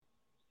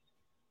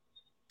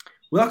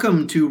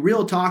Welcome to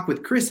Real Talk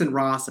with Chris and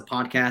Ross, a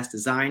podcast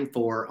designed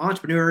for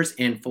entrepreneurs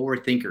and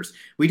forward thinkers.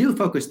 We do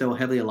focus, though,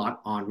 heavily a lot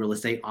on real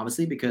estate,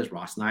 obviously, because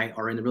Ross and I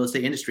are in the real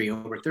estate industry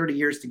over 30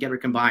 years together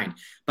combined.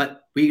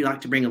 But we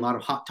like to bring a lot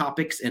of hot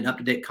topics and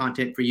up-to-date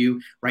content for you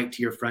right to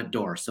your front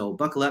door. So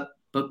buckle up,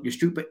 book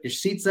your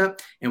seats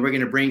up, and we're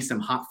going to bring some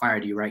hot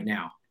fire to you right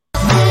now.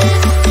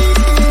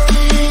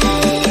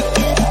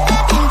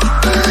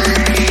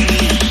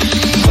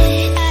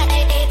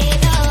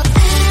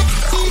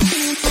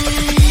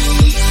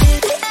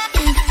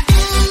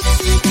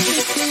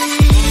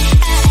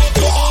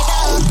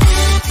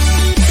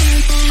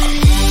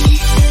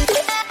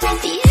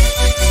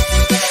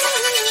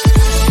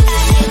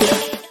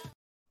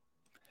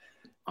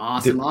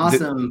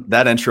 Awesome.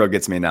 That intro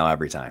gets me now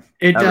every time.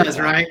 It does,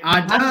 right?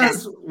 It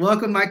does.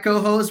 Welcome, my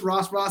co-host,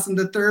 Ross Rawson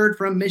III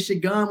from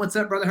Michigan. What's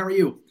up, brother? How are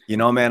you? You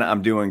know, man,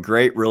 I'm doing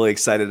great. Really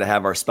excited to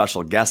have our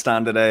special guest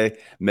on today,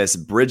 Miss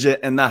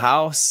Bridget in the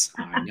house.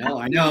 I know.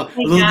 A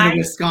little bit of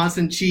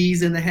Wisconsin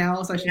cheese in the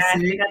house, I should say.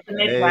 We got the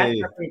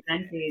Midwest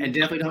representing. And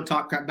definitely don't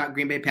talk about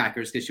Green Bay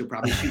Packers because she'll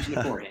probably shoot you in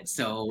the forehead.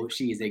 So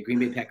she is a Green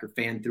Bay Packer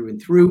fan through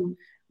and through.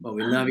 But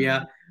we love you.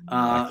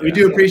 We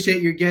do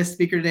appreciate your guest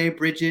speaker today,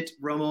 Bridget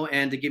Romo.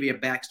 And to give you a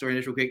backstory,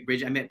 just real quick,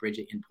 Bridget, I met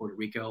Bridget in Puerto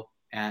Rico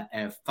at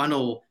a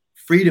funnel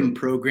freedom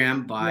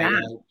program by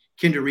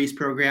Kinder Reese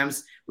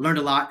programs. Learned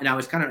a lot, and I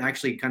was kind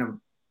of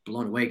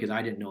blown away because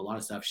I didn't know a lot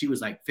of stuff. She was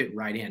like fit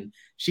right in.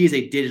 She is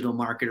a digital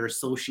marketer,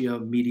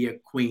 social media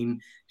queen.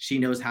 She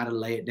knows how to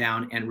lay it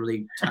down and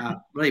really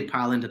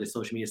pile into the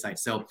social media site.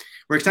 So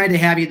we're excited to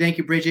have you. Thank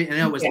you, Bridget. And I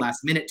know it was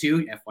last minute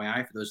too,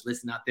 FYI, for those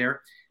listening out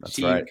there.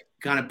 She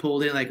kind of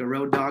pulled in like a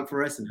road dog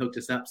for us and hooked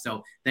us up.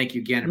 So thank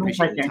you again.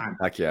 Appreciate the time.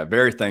 Heck yeah.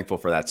 Very thankful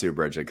for that too,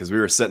 Bridget, because we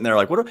were sitting there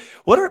like,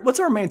 what's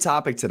our main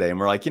topic today? And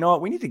we're like, you know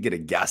what? We need to get a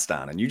guest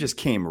on. And you just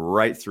came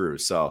right through.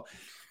 So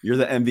you're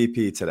the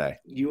MVP today.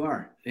 You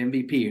are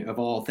MVP of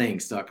all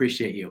things. So I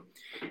appreciate you.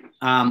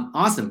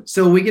 Awesome.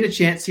 So we get a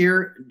chance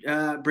here,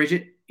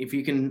 Bridget, if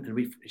you can, are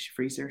we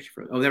freeze there?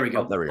 Oh, there we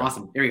go.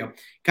 Awesome. There we go.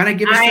 Kind of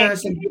give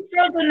us some.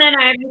 And then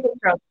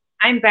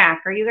I'm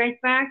back. Are you guys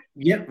back?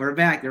 Yep, we're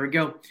back. There we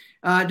go.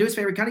 Do us a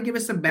favor, kind of give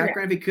us some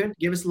background if you could.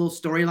 Give us a little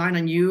storyline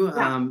on you.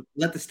 Yeah.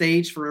 Let the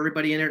stage for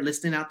everybody in there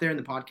listening out there in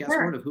the podcast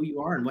world of who you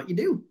are and what you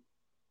do.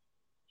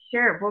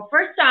 Sure. Well,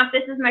 first off,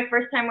 this is my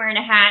first time wearing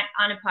a hat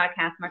on a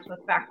podcast, much less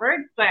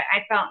backwards, but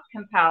I felt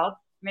compelled.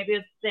 Maybe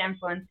it's the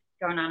influence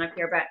going on up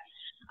here, but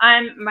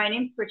my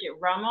name's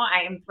Bridget Romo.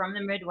 I am from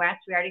the Midwest.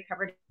 We already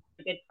covered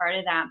a good part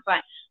of that,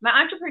 but my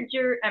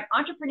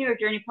entrepreneur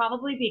journey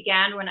probably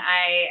began when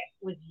I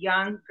was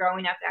young,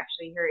 growing up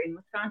actually here in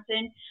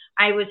Wisconsin.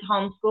 I was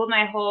homeschooled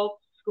my whole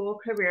school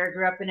career,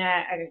 grew up in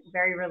a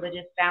very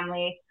religious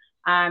family,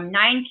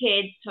 9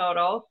 kids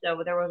total.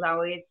 So there was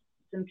always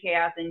some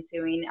chaos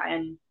ensuing,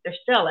 and there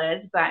still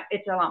is, but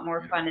it's a lot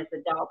more fun as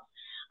adults.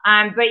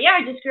 But yeah,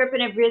 I just grew up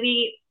in a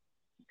really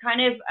kind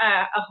of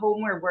a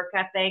home where work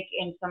ethic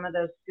and some of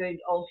those good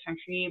old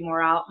country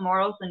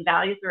morals and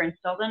values were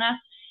instilled in us.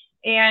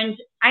 And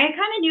I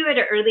kind of knew at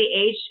an early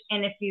age,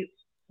 and if you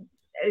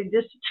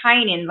just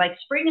tying in, like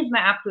spring is my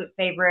absolute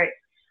favorite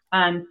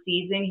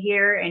season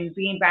here, and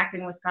being back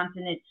in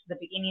Wisconsin, it's the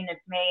beginning of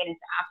May and it's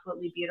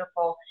absolutely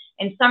beautiful.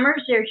 And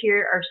summers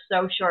here are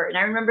so short. And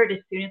I remembered as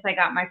soon as I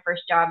got my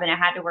first job and I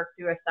had to work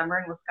through a summer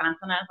in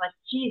Wisconsin, I was like,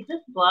 geez, this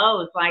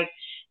blows. Like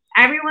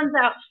everyone's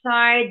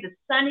outside, the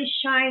sun is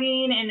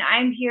shining, and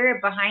I'm here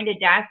behind a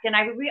desk. And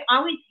I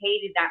always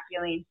hated that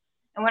feeling.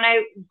 And when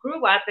I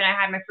grew up and I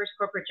had my first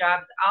corporate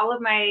jobs, all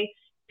of my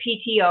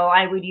PTO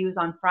I would use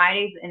on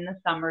Fridays in the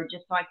summer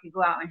just so I could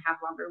go out and have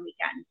longer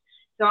weekends.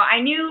 So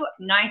I knew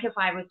 9 to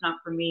 5 was not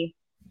for me,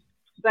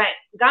 but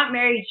got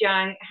married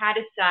young, had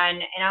a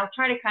son, and I'll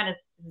try to kind of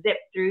zip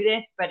through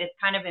this, but it's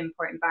kind of an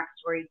important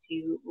backstory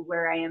to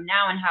where I am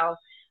now and how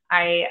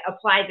I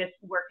apply this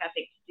work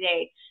ethic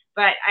today.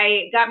 But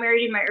I got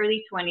married in my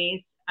early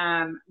 20s,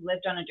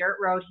 lived on a dirt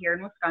road here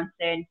in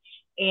Wisconsin,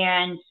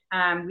 and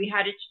we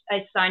had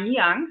a son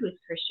young who's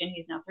Christian.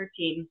 He's now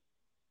 13.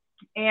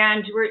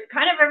 And we're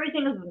kind of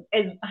everything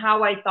is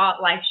how I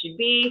thought life should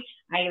be.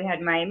 I had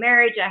my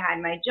marriage, I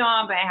had my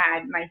job, I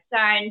had my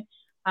son.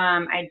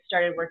 I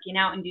started working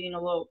out and doing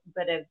a little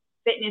bit of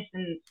fitness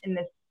in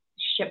this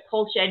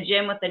pull shed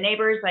gym with the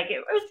neighbors. Like it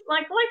was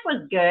like life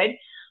was good.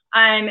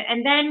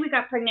 And then we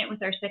got pregnant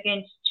with our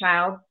second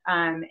child,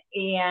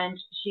 and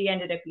she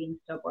ended up being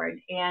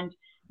stillborn. And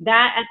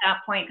that at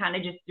that point kind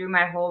of just threw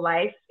my whole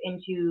life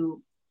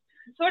into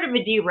sort of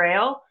a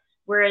derail.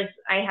 Whereas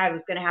I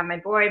was going to have my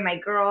boy, my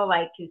girl,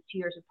 like who's 2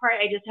 years apart.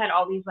 I just had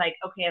all these like,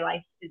 okay,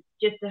 life is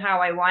just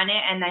how I want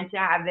it. And then to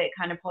have it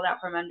kind of pulled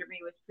out from under me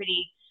was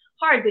pretty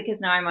hard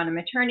because now I'm on a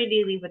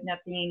maternity leave with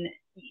nothing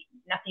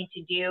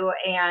to do.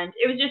 And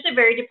it was just a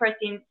very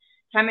depressing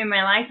time in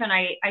my life. And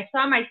I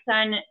saw my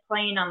son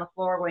playing on the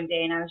floor one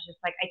day and I was just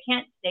like, I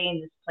can't stay in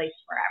this place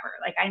forever.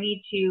 Like I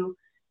need to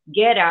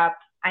get up.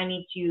 I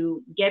need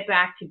to get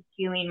back to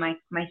feeling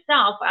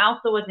myself. I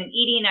also wasn't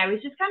eating. I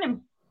was just kind of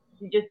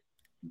just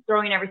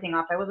throwing everything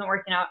off. I wasn't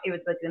working out. It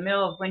was like the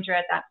middle of winter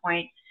at that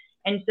point.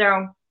 And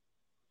so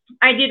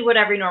I did what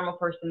every normal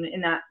person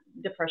in that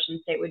depression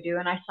state would do,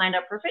 and I signed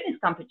up for a fitness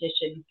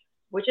competition,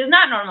 which is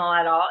not normal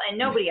at all, and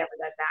nobody ever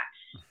does that.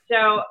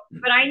 So,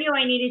 but I knew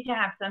I needed to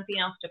have something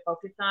else to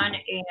focus on,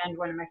 and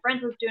one of my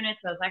friends was doing it,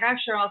 so I was like, oh,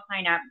 sure, I'll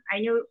sign up. I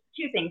knew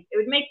two things. It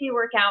would make me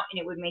work out, and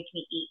it would make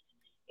me eat,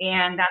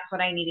 and that's what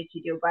I needed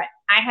to do. But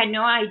I had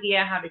no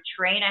idea how to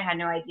train. I had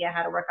no idea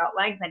how to work out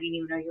legs. I didn't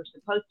even know you were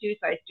supposed to,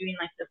 so I was doing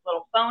like this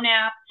little phone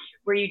app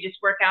where you just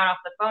work out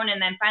off the phone,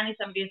 and then finally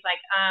somebody was like,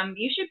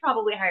 you should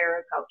probably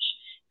hire a coach.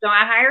 So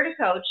I hired a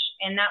coach,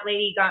 and that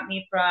lady got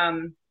me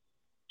from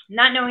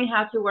not knowing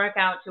how to work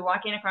out to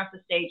walking across the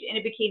stage in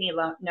a bikini,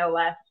 no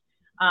less.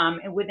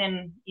 And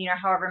within,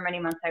 however many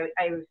months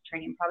I was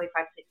training, probably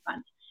 5-6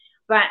 months.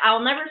 But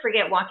I'll never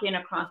forget walking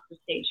across the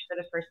stage for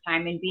the first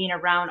time and being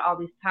around all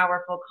these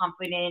powerful,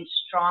 confident,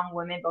 strong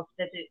women, both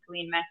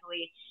physically and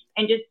mentally,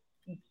 and just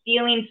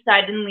feeling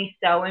suddenly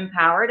so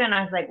empowered. And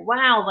I was like,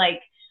 wow,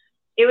 like,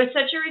 it was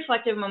such a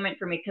reflective moment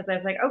for me because I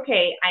was like,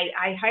 okay,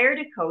 I hired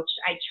a coach.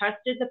 I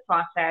trusted the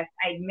process.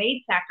 I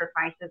made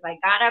sacrifices. I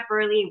got up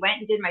early, went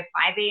and did my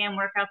 5 a.m.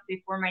 workouts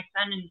before my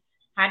son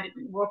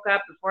woke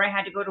up, before I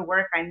had to go to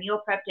work. I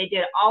meal prepped. I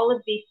did all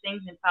of these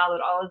things and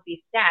followed all of these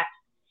steps.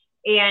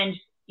 And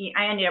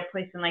I ended up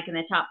placing like in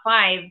the top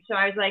 5. So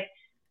I was like,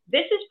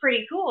 this is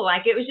pretty cool.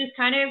 Like, it was just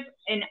kind of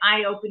an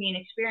eye-opening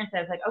experience.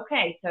 I was like,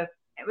 okay, so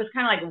it was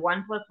kind of like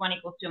 1 + 1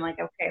 = 2. I'm like,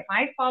 okay, if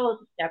I follow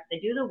the steps, I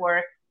do the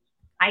work,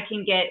 I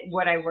can get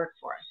what I work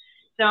for.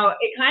 So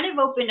it kind of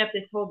opened up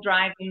this whole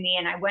drive in me,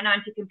 and I went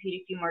on to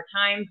compete a few more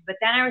times. But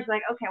then I was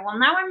like, okay, well,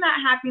 now I'm not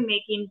happy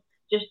making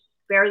just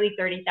barely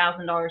 $30,000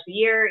 a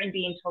year and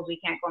being told we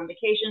can't go on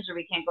vacations or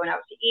we can't go out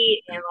to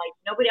eat, and like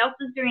nobody else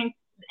is doing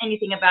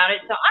anything about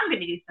it. So I'm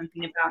going to do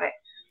something about it.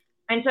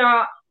 And so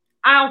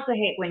I also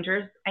hate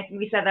winters. I think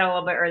we said that a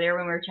little bit earlier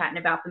when we were chatting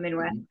about the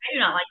Midwest. I do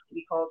not like to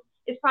be cold.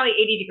 It's probably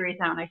 80 degrees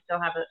out, and I still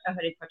have a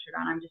hooded sweatshirt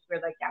on. I'm just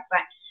weird like that.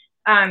 But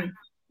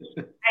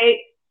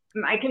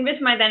I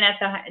convinced my then at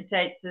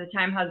the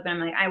time husband,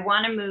 I'm like, I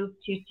want to move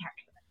to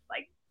Texas.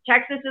 Like,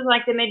 Texas is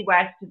like the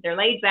Midwest. They're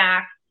laid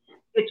back.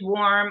 It's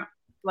warm.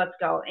 Let's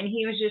go. And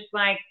he was just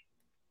like,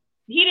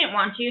 he didn't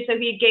want to, so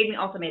he gave me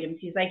ultimatums.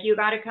 He's like, you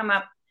got to come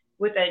up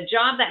with a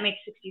job that makes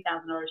 $60,000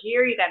 a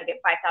year. You got to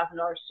get $5,000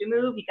 to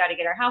move. You got to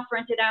get our house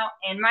rented out.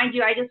 And mind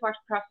you, I just walked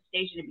across the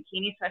stage in a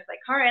bikini, so I was like,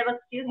 all right,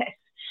 let's do this.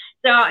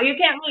 So you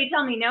can't really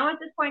tell me no at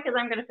this point because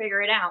I'm going to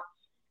figure it out.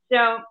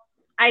 So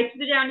I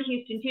flew down to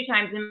Houston 2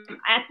 times, and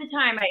at the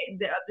time,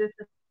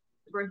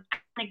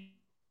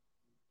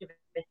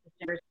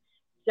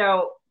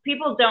 so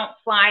people don't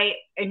fly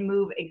and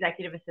move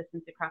executive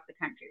assistants across the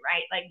country,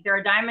 right? Like, they're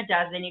a dime a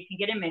dozen. You can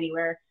get them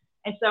anywhere.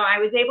 And so I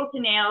was able to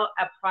nail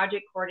a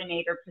project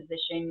coordinator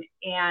position,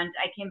 and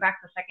I came back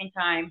the second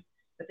time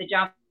with the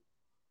job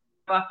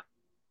offer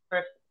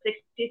for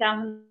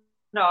 $60,000.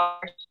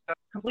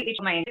 Completely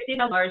my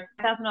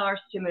 $60,000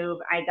 to move.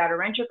 I got a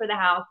renter for the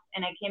house,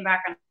 and I came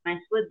back and I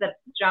slid the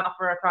job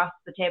offer across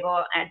the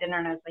table at dinner,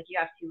 and I was like, you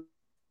have 2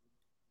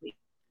 weeks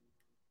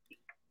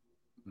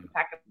to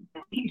pack up.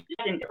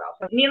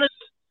 So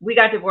we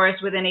got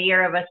divorced within a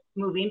year of us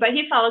moving, but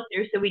he followed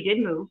through, so we did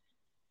move.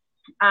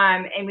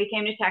 And we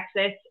came to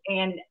Texas,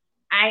 and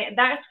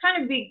that's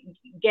kind of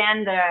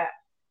began the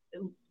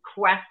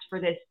quest for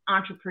this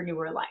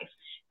entrepreneur life.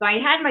 So I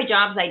had my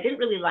jobs. I didn't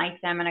really like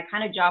them, and I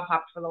kind of job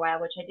hopped for a while,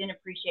 which I didn't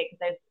appreciate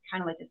because I was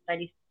kind of like a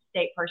steady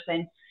state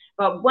person.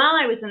 But while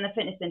I was in the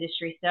fitness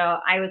industry, so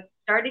I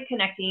started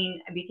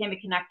connecting. I became a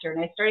connector,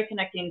 and I started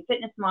connecting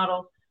fitness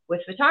models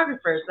with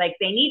photographers. Like,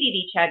 they needed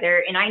each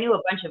other, and I knew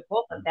a bunch of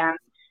both of them.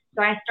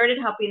 So I started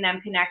helping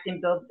them connect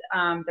and build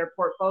their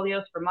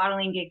portfolios for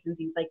modeling gigs and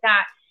things like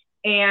that.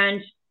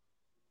 And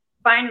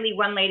finally,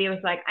 one lady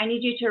was like, I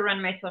need you to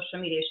run my social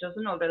media. She was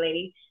an older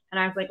lady. And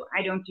I was like,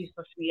 I don't do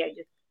social media. I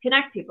just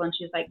connect people. And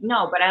she's like,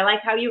 no, but I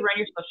like how you run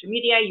your social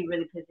media. You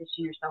really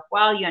position yourself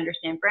well. You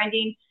understand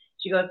branding.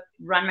 She goes,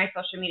 run my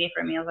social media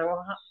for me. I was like,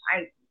 well,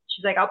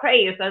 she's like, I'll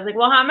pay you. So I was like,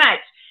 well, how much?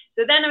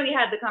 So then we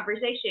had the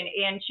conversation,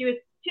 and she was,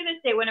 to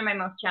this day, one of my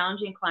most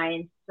challenging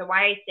clients. So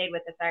why I stayed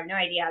with this, I have no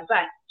idea.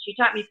 But she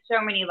taught me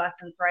so many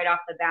lessons right off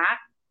the bat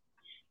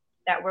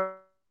that were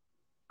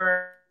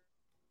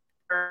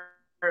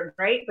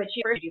great. But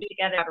she worked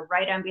together to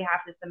write on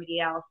behalf of somebody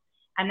else.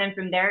 And then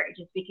from there, it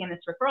just became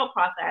this referral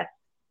process.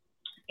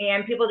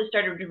 And people just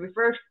started to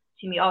refer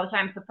to me all the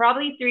time. So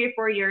probably 3 or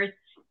 4 years,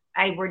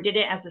 I did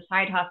it as a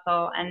side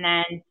hustle. And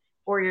then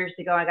 4 years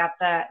ago, I got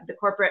the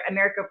corporate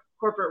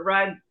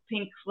rug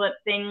pink slip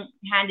thing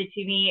handed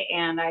to me.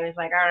 And I was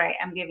like, all right,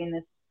 I'm giving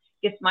this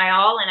my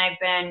all. And I've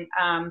been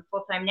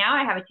full-time now.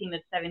 I have a team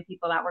of 7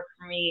 people that work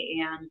for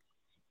me, and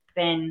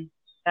been,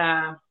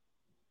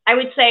 I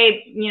would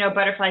say,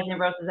 butterflies and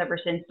roses ever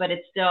since, but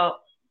it's still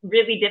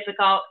really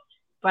difficult,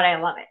 but I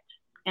love it.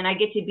 And I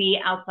get to be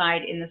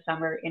outside in the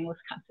summer in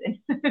Wisconsin.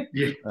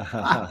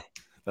 Yeah.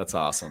 That's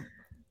awesome.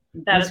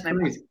 That's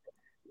crazy.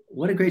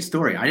 What a great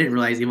story. I didn't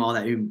realize even all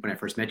that, even when I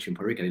first met you in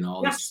Puerto Rico,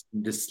 all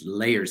this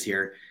layers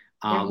here.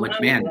 Which,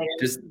 man,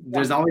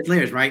 there's always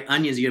layers, right?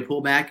 Onions, you gotta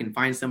pull back and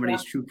find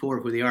somebody's true core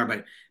of who they are.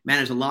 But man,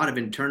 there's a lot of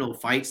internal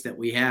fights that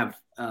we have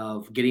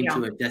of getting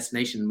to a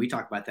destination. We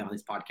talk about that on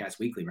this podcast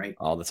weekly, right?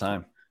 All the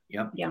time.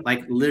 Yep. Yeah.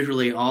 Like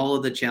literally all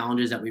of the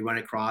challenges that we run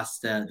across,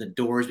 the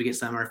doors we get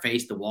slammed in our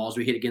face, the walls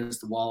we hit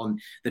against the wall, and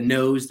the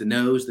nose,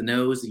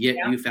 yet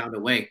you found a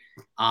way.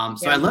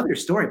 So I love your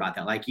story about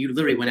that. Like you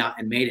literally went out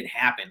and made it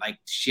happen. Like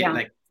shit,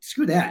 like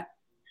screw that.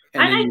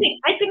 And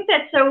I think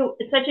that's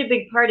such a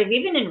big part of,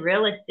 even in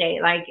real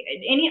estate, like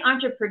any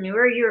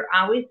entrepreneur, you're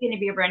always going to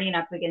be running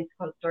up against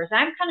closed doors.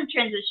 I'm kind of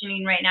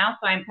transitioning right now,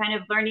 so I'm kind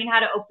of learning how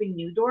to open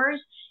new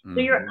doors. So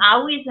you're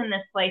always in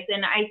this place.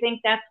 And I think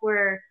that's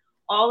where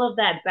all of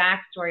that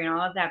backstory and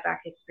all of that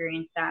back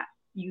experience that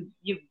you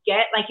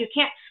get, like you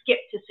can't skip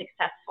to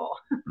successful.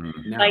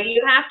 No. Like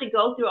you have to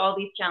go through all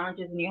these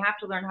challenges and you have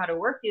to learn how to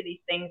work through these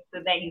things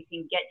so that you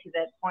can get to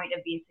that point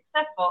of being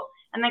successful.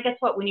 And then guess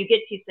what? When you get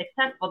to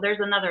successful,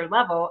 there's another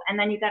level, and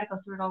then you got to go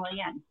through it all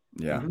again.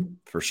 Yeah,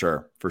 for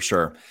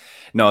sure.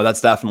 No, that's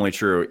definitely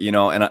true. You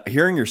know, and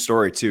hearing your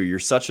story too, you're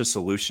such a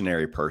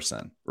solutionary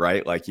person,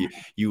 right? Like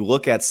you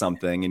look at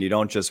something and you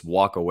don't just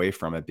walk away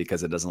from it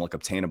because it doesn't look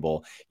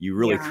obtainable. You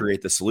really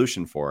create the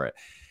solution for it.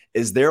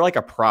 Is there like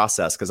a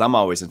process? Because I'm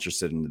always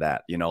interested in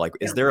that, you know, like,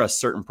 is there a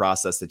certain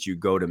process that you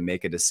go to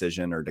make a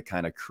decision or to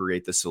kind of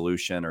create the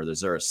solution, or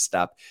is there a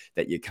step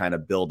that you kind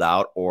of build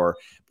out, or,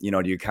 you know,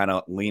 do you kind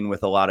of lean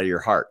with a lot of your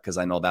heart? Because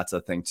I know that's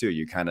a thing too.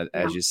 You kind of,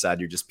 as you said,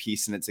 you're just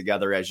piecing it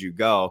together as you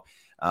go.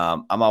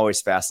 I'm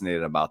always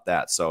fascinated about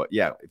that. So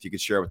yeah, if you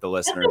could share with the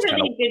listeners. That's a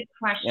really good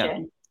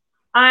question.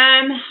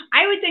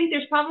 I would think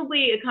there's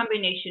probably a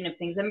combination of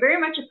things. I'm very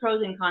much a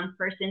pros and cons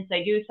person, so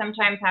I do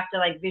sometimes have to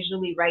like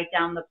visually write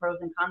down the pros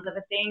and cons of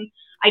a thing.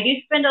 I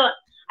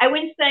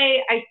wouldn't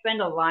say I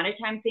spend a lot of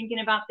time thinking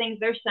about things.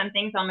 There's some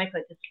things I'll make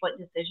like a split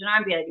decision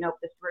on, be like, nope,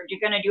 you're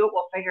going to do it.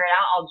 We'll figure it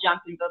out. I'll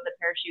jump and build the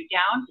parachute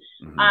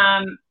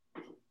down.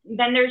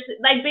 Then there's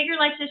like bigger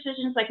life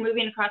decisions, like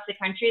moving across the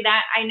country,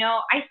 that I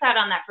know I sat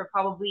on that for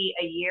probably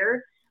a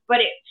year,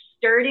 but it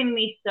stirred in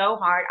me so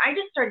hard. I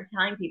just started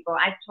telling people.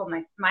 I told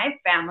my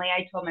family,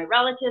 I told my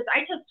relatives,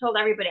 I just told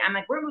everybody, I'm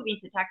like, we're moving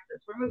to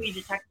Texas.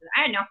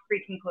 I had no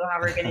freaking clue how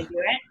we're going to do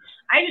it.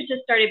 I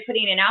just started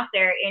putting it out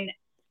there. And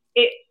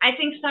I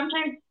think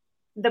sometimes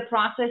the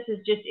process is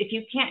just, if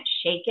you can't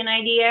shake an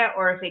idea,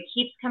 or if it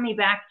keeps coming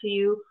back to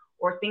you,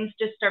 or things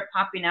just start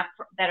popping up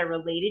that are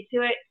related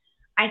to it,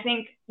 I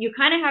think you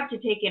kind of have to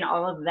take in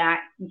all of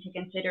that into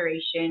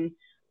consideration.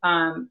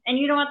 And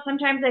you know what?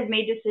 Sometimes I've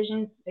made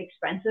decisions,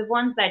 expensive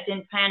ones, that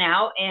didn't pan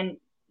out, and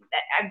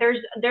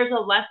there's a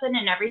lesson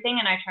in everything.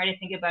 And I try to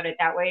think about it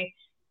that way.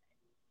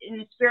 In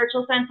a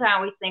spiritual sense, I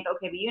always think,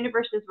 okay, the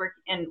universe is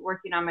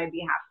working on my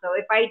behalf. So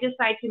if I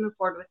decide to move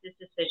forward with this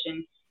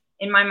decision,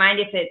 in my mind,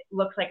 if it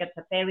looks like it's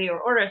a failure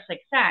or a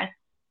success,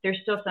 there's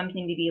still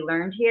something to be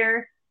learned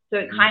here. So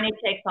it kind of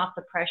takes off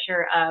the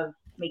pressure of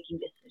making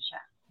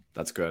decisions.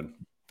 That's good.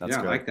 That's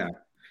good. I like that.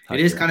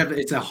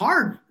 It's a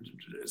hard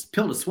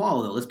pill to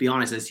swallow, though. Let's be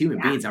honest, as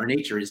human beings, our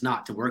nature is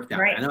not to work that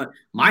way. I know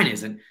mine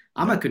isn't.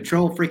 I'm a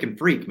control freaking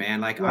freak, man.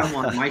 Like I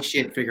want my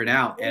shit figured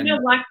out. And you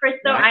know what, Chris,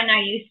 though, and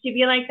I used to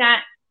be like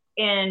that.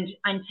 And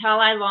until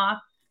I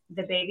lost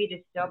the baby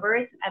to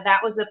stillbirth, that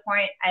was the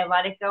point I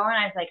let it go. And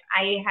I was like,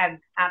 I have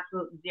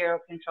absolute zero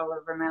control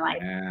over my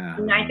life. Yeah.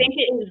 And I think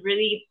it has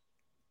really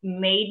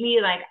made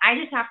me like, I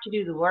just have to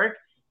do the work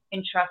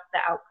and trust the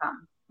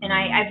outcome. And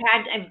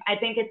I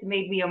think it's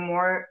made me a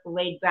more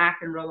laid back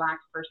and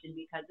relaxed person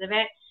because of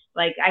it.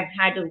 Like I've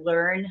had to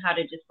learn how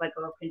to just let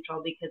go of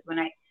control, because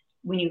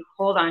when you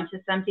hold on to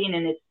something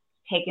and it's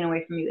taken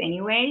away from you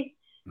anyways,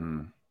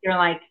 you're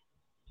like,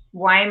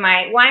 why am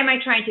I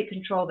trying to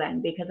control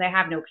then? Because I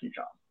have no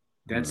control.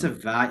 That's a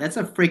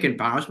freaking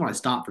power. I just want to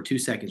stop for 2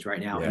 seconds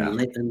right now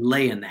and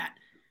lay in that.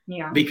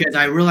 Yeah. Because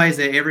I realize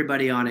that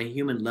everybody on a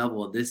human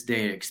level this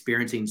day are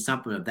experiencing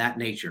something of that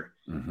nature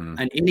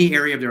in any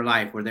area of their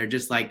life, where they're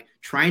just like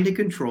trying to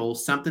control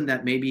something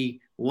that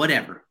maybe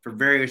whatever, for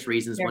various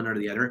reasons, one or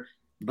the other.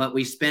 But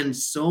we spend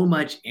so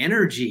much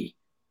energy,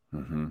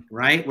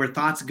 right? Where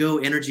thoughts go,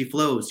 energy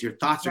flows. Your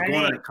thoughts are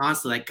going on it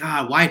constantly. Like,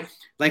 God, why?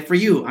 Like for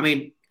you, I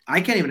mean,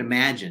 I can't even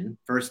imagine,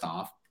 first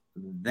off,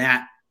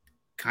 that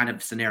kind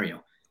of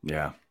scenario.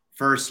 Yeah.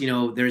 First, you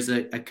know, there's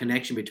a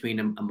connection between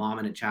a mom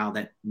and a child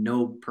that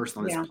no person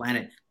on this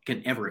planet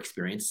can ever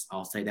experience.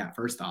 I'll say that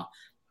first off.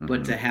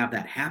 But to have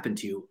that happen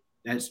to you,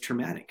 that's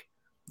traumatic.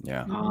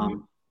 Yeah.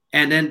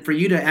 And then for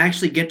you to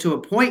actually get to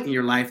a point in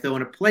your life, though,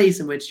 in a place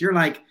in which you're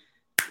like,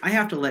 I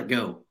have to let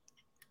go.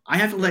 I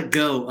have to let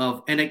go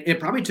of, and it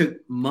probably took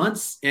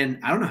months and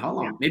I don't know how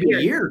long, maybe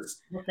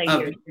years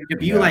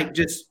of you like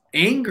just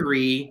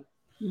angry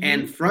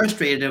and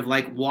frustrated of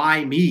like,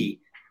 why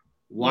me?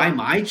 Why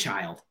my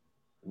child?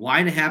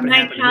 Why to happen?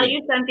 Can I tell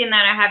you something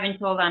that I haven't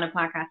told on a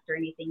podcast or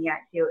anything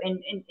yet, too?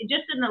 And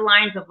just in the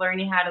lines of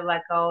learning how to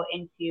let go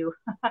and to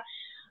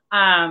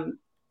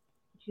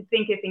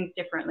think of things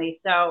differently.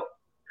 So,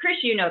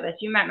 Chris, you know this.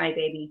 You met my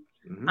baby.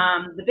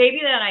 The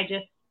baby that I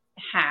just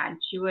had,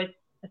 she was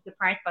a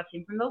surprise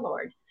blessing from the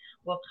Lord.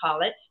 we'll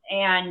call it.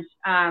 And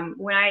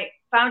when I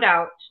found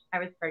out I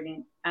was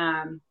pregnant,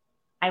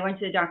 I went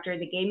to the doctor.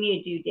 They gave me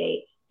a due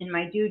date, and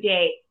my due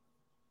date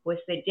was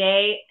the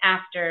day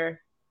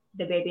after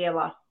the baby I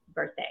lost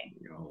birthday.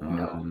 Oh,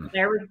 wow. So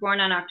Claire was born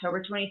on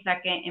October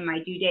 22nd, and my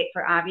due date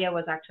for Avia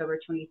was October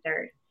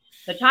 23rd.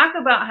 So talk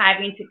about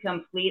having to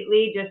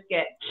completely just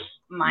get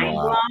mind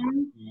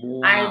blown.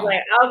 Wow. I was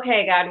like,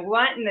 okay, God,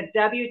 what in the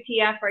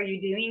WTF are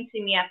you doing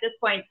to me at this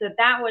point? So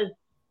that was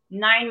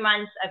 9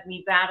 months of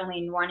me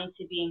battling, wanting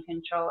to be in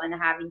control and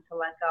having to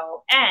let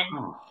go.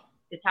 And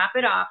to top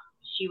it off,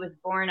 she was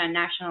born on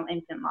National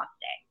Infant Loss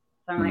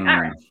Day. So I'm like,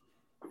 all right,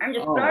 I'm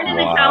just throwing in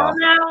the towel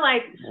now.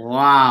 Like,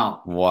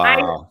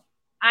 wow.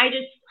 I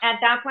just, at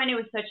that point, it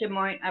was such a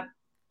moment of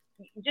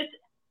just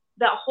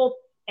the whole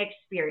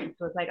experience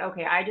was like,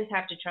 okay, I just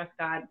have to trust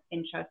God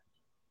and trust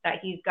that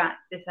He's got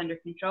this under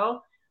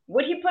control.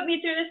 Would He put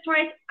me through this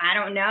twice? I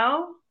don't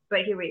know,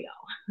 but here we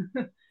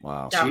go.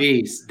 Wow. So,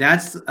 Jeez,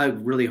 that's a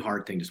really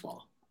hard thing to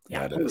swallow.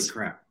 Yeah, it Holy is.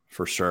 crap.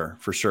 For sure.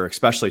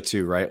 Especially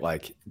too, right?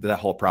 Like that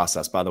whole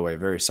process, by the way,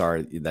 very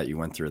sorry that you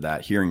went through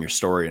that, hearing your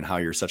story and how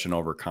you're such an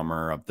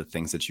overcomer of the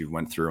things that you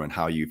went through and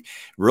how you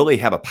really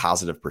have a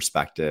positive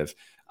perspective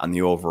on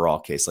the overall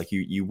case. Like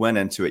you went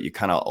into it, you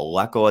kind of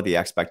let go of the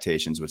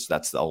expectations, which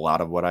that's a lot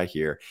of what I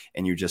hear.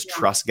 And you just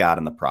trust God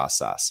in the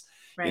process.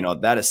 right. You know,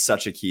 that is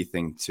such a key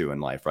thing too in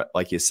life, right?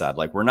 Like you said,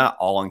 like we're not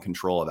all in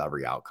control of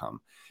every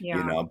outcome.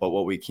 You know, but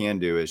what we can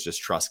do is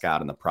just trust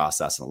God in the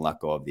process and let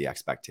go of the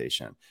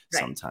expectation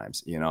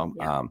sometimes, you know.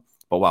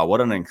 But wow,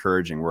 what an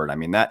encouraging word. I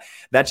mean, that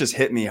just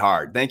hit me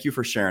hard. Thank you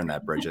for sharing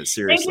that, Bridget.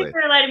 Seriously. Thank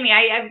you for letting me.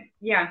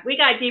 We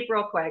got deep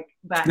real quick,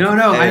 but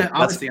No, hey,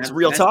 honestly, it's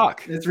real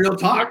talk. It's real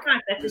talk.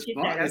 That's what you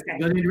said. Okay.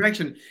 Go in the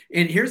direction.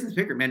 And here's the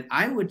kicker, man.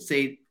 I would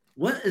say,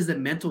 what is the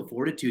mental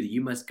fortitude that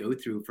you must go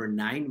through for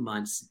 9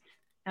 months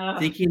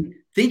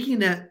thinking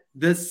that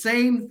the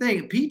same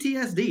thing,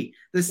 PTSD,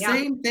 the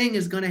same thing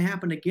is going to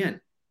happen again.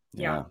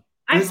 Yeah.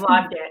 I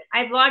vlogged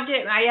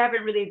it. I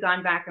haven't really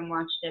gone back and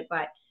watched it,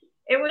 but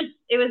it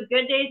was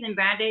good days and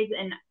bad days.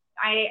 And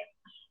I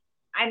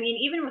mean,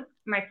 even with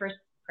my first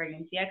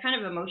pregnancy, I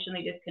kind of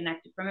emotionally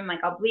disconnected from him.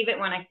 Like, I'll believe it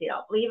when I see it.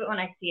 I'll believe it when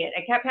I see it.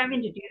 I kept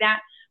having to do that,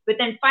 but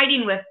then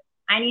fighting with,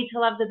 I need to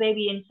love the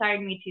baby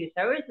inside me too.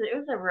 So it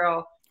was a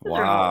real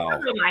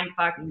mind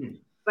fuck.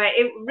 But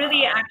it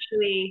really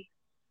actually,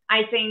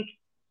 I think,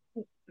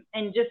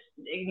 and just,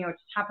 you know,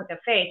 topic of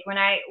faith, when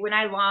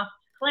I lost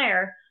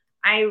Claire,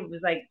 I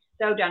was like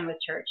so done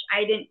with church.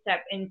 I didn't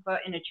step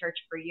foot in a church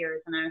for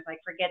years, and I was like,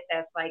 forget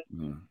this. Like,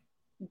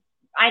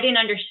 I didn't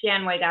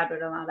understand why God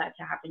would allow that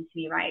to happen to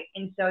me, right?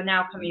 And so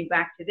now coming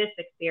back to this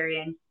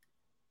experience,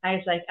 I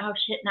was like, oh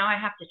shit, now I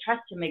have to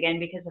trust Him again,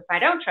 because if I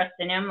don't trust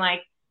in Him,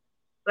 like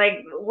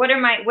what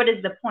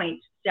is the point?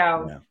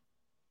 So,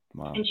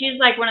 and she's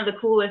like one of the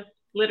coolest,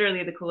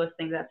 literally the coolest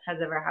thing that has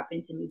ever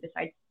happened to me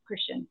besides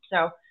Christian.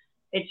 So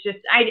it's just,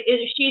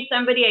 she's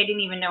somebody I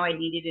didn't even know I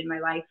needed in my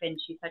life, and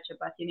she's such a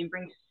blessing and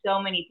brings so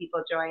many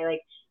people joy.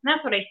 Like, and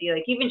that's what I see.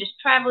 Like, even just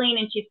traveling,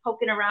 and she's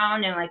poking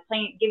around and like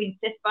giving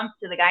fist bumps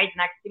to the guys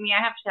next to me.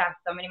 I have to have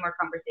so many more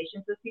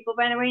conversations with people,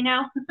 by the way,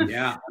 now.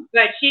 Yeah.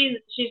 But she's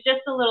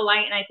just a little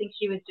light, and I think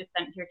she was just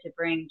sent here to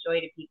bring joy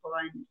to people,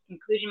 and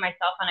including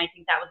myself. And I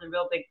think that was a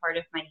real big part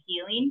of my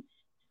healing.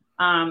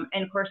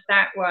 And of course,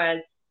 that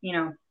was,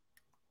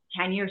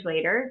 10 years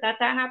later that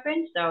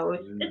happened. So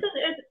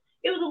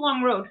it was a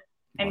long road.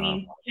 I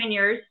mean, 10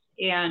 years.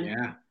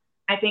 And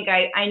I think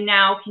I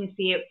now can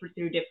see it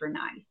through different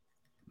eyes.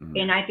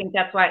 And I think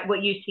that's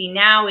what you see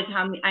now is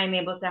how I'm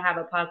able to have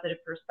a positive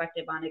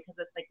perspective on it, because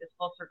it's like this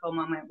full circle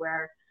moment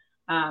where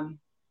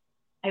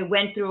I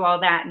went through all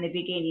that in the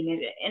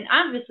beginning. And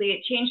obviously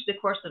it changed the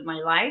course of my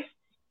life.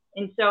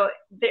 And so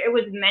it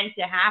was meant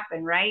to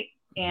happen, right?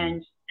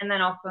 And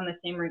then also in the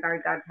same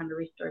regard, God kind of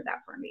restored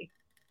that for me.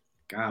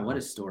 God, what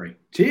a story.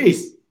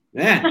 Jeez.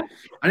 Man,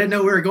 I didn't know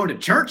we were going to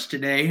church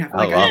today.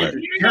 I love it.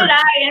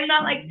 I'm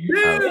not like a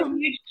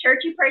huge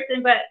churchy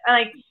person, but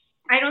like,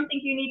 I don't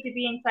think you need to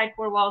be inside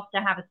four walls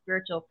to have a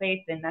spiritual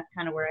faith. And that's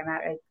kind of where I'm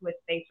at with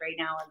faith right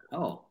now.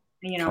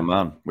 Come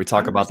on. We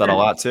talk 100%. About that a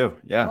lot too.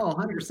 Yeah. Oh,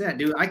 100%.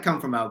 Dude, I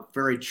come from a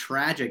very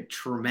tragic,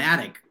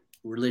 traumatic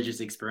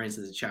religious experience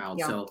as a child.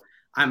 Yeah. So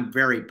I'm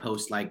very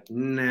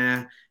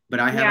nah, but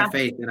I have a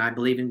faith and I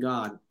believe in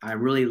God. I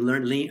really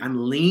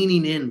I'm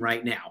leaning in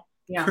right now,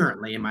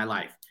 currently in my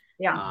life.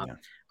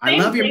 I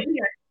love your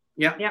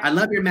I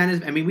love your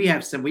manifesting. I mean,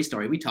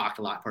 we talked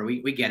a lot,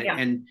 we get it.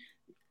 And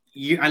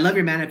I love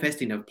your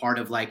manifesting of part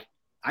of like,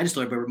 I just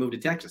learned, but we're moving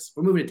to Texas.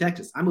 We're moving to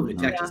Texas. I'm moving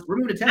to Texas. We're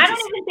moving to Texas. I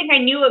don't even think I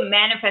knew what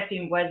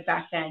manifesting was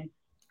back then.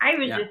 I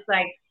was just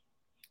like,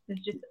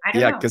 I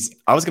don't know. Because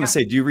I was going to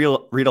say, do you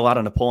read a lot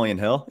of Napoleon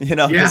Hill?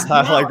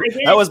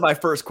 That was my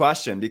first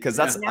question, because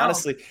that's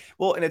honestly,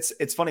 well, and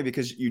it's funny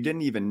because you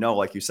didn't even know,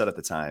 like you said at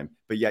the time,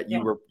 but yet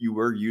you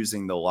were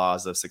using the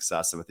laws of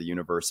success with the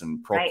universe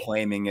and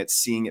proclaiming it,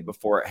 seeing it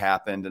before it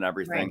happened and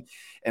everything. Right.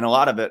 And a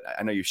lot of it,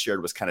 I know you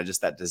shared, was kind of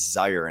just that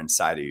desire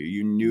inside of you.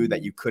 You knew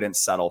that you couldn't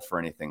settle for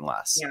anything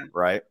less. Yeah.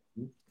 Right.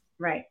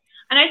 Right.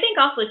 And I think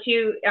also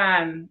too,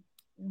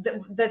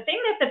 the thing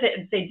that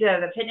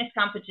the fitness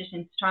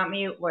competitions taught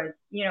me was,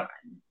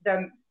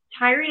 the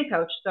hiring a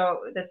coach.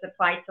 So this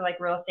applies to like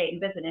real estate and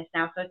business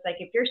now. So it's like,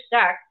 if you're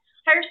stuck,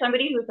 hire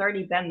somebody who's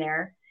already been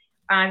there.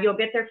 You'll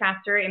get there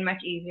faster and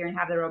much easier and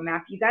have the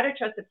roadmap. You got to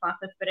trust the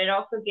process, but it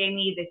also gave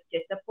me this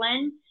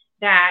discipline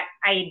that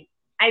I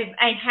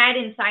had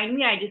inside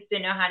me. I just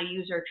didn't know how to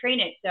use or train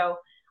it. So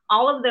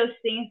all of those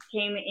things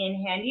came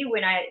in handy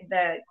when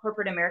the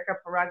corporate America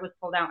rug was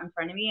pulled out in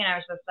front of me, and I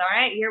was just, all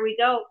right, here we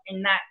go.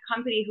 And that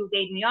company who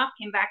laid me off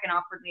came back and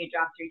offered me a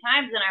job 3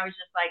 times, and I was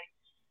just like,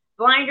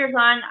 blinders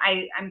on.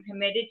 I'm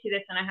committed to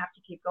this, and I have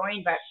to keep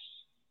going. But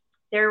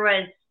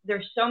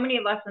there's so many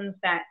lessons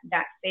that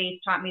phase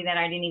taught me that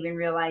I didn't even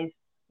realize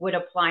would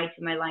apply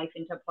to my life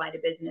and to apply to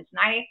business. And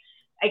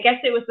I guess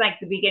it was like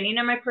the beginning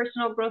of my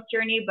personal growth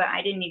journey, but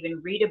I didn't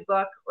even read a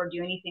book or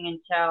do anything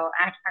until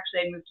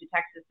actually I moved to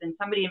Texas, and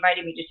somebody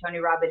invited me to Tony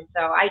Robbins.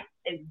 So I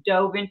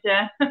dove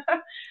into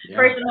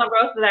personal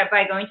growth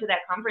by going to that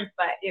conference.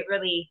 But it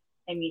really,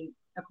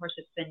 of course,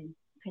 it's been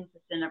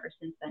consistent ever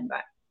since then,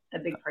 but a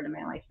big part of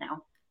my life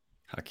now.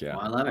 Heck yeah.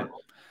 Well, I love it.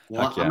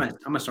 Well, yeah. I'm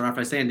gonna start off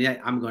by saying,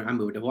 I'm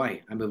moving to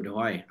Hawaii. I'm moving to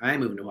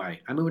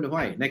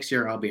Hawaii. Next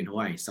year I'll be in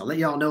Hawaii. So I'll let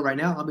y'all know right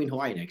now, I'll be in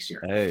Hawaii next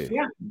year. Hey,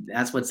 yeah,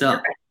 that's what's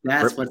up.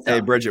 That's what's up.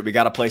 Hey, Bridget, we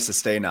got a place to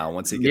stay now.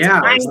 Once he gets a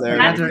place there,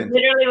 that's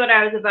literally what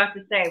I was about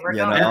to say. We're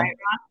going right,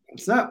 Ross?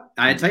 What's up?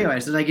 I tell you,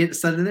 as soon as I get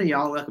something there,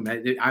 y'all welcome.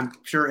 I'm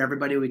sure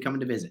everybody will be coming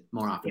to visit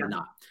more often than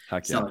not.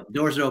 Heck yeah. So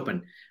doors are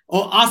open.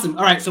 Oh, awesome.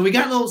 All right. So we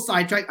got a little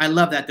sidetrack. I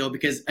love that though,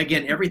 because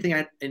again,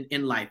 everything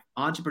in life,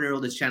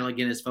 entrepreneurial, this channel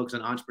again is focused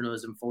on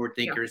entrepreneurism, forward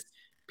thinkers,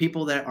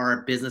 people that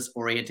are business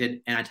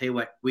oriented. And I tell you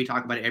what, we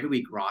talk about it every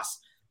week, Ross.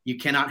 You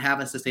cannot have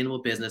a sustainable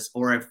business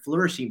or a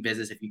flourishing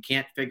business if you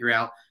can't figure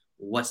out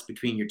what's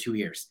between your 2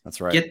 ears.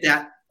 That's right. Get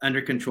that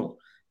under control.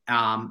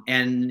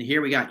 And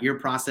here we got your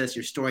process,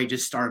 your story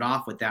just started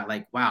off with that,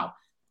 like, wow,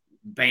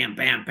 bam,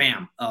 bam,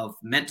 bam, of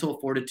mental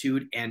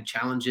fortitude and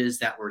challenges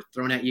that were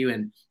thrown at you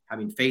and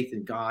having faith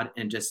in God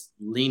and just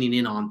leaning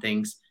in on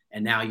things.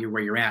 And now you're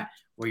where you're at,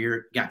 where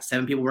you're got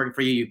 7 people working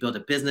for you. You built a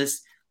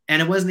business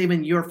and it wasn't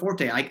even your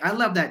forte. Like, I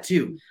love that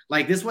too.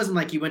 Like, this wasn't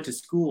like you went to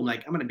school,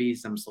 like, I'm going to be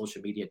some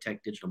social media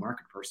tech, digital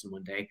market person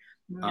one day.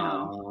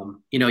 No.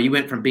 You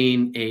went from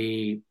being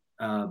a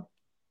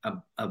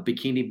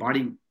bikini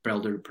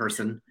bodybuilder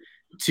person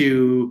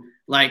to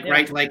like,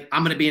 right. Like,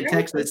 I'm going to be in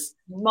Texas.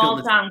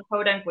 Small town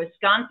Podunk,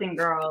 Wisconsin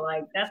girl.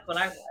 Like, that's what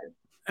I was.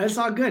 That's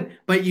all good.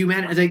 But you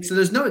manage, so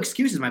there's no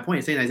excuses. My point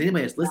is saying, as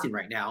anybody that's listening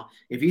right now,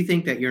 if you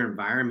think that your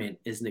environment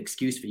is an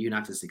excuse for you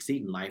not to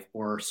succeed in life,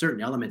 or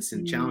certain elements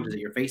and challenges that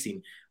you're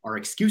facing are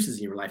excuses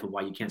in your life of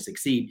why you can't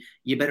succeed,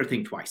 you better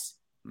think twice.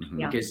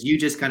 Because you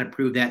just kind of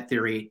proved that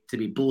theory to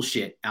be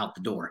bullshit out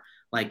the door.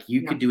 Like,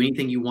 you could do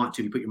anything you want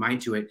to, you put your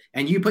mind to it,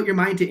 and you put your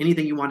mind to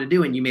anything you want to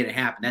do and you made it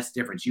happen. That's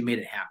the difference. You made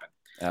it happen.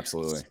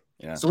 Absolutely.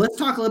 Yeah. So let's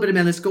talk a little bit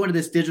about, let's go into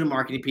this digital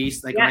marketing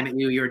piece. Like, I met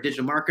you, you're a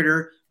digital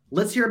marketer.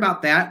 Let's hear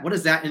about that. What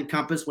does that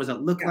encompass? What does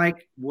it look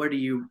like? What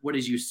is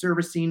you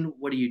servicing?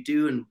 What do you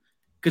do? And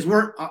because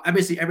we're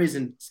obviously everybody's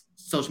in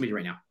social media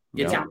right now.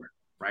 It's everywhere,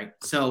 right?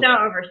 So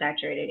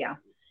oversaturated. Yeah.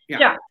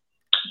 So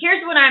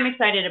here's what I'm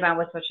excited about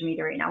with social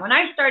media right now. When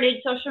I started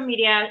social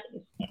media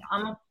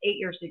almost 8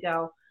 years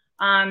ago,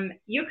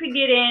 you could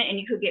get in and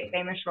you could get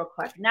famous real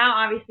quick. Now,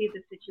 obviously,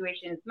 the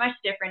situation is much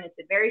different. It's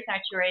a very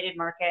saturated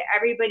market.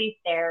 Everybody's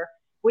there,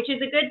 which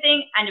is a good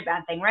thing and a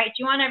bad thing, right?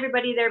 You want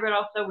everybody there, but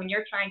also when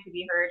you're trying to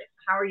be heard,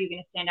 how are you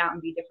going to stand out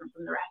and be different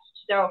from the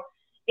rest? So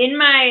in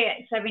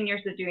my 7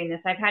 years of doing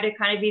this, I've had to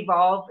kind of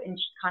evolve and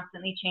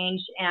constantly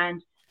change.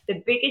 And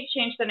the biggest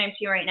change that I'm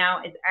seeing right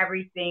now is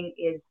everything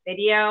is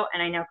video.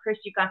 And I know, Chris,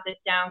 you got this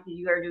down because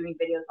you are doing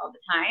videos all the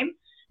time.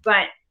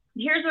 But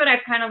here's what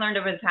I've kind of learned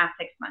over the past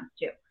 6 months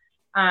too.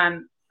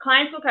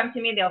 Clients will come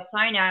to me, they'll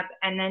sign up,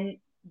 and then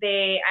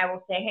I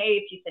will say,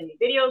 hey, if you send me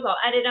videos, I'll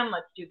edit them.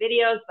 Let's do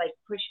videos, like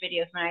push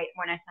videos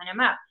when I sign them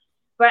up.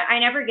 But I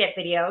never get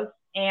videos,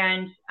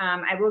 and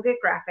I will get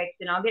graphics,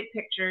 and I'll get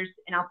pictures,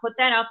 and I'll put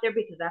that out there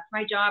because that's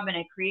my job, and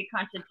I create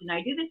content and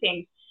I do the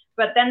things.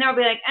 But then they'll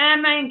be like,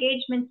 my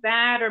engagement's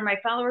bad, or my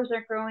followers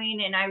aren't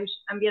growing, and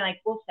I'm being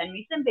like, well, send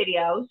me some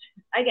videos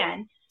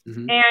again,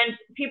 and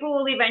people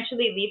will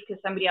eventually leave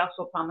because somebody else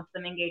will promise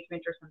them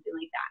engagement or something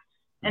like that.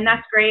 And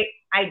that's great.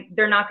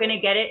 They're not going to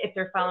get it if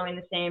they're following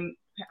the same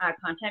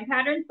content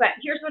patterns. But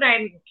here's what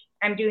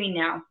I'm doing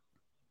now.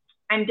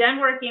 I'm done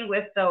working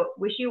with the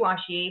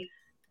wishy-washy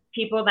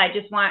people that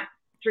just want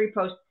 3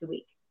 posts a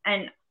week.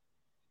 And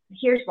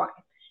here's why.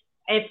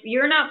 If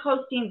you're not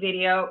posting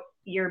video,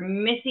 you're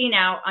missing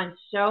out on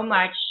so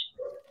much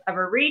of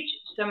a reach,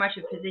 so much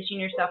of positioning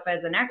yourself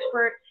as an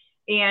expert.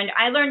 And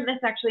I learned this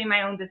actually in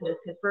my own business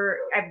because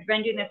I've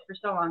been doing this for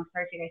so long.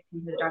 Sorry if you guys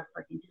can hear the dogs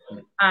barking.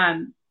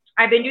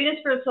 I've been doing this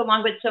for so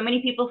long, but so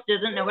many people still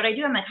don't know what I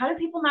do. I'm like, how do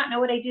people not know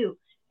what I do?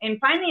 And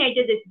finally, I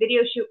did this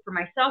video shoot for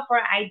myself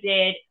where I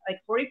did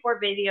like 44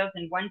 videos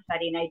in one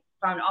setting. I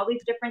found all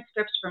these different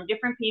scripts from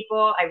different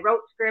people. I wrote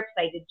scripts.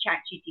 I did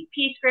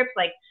ChatGPT scripts,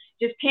 like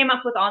just came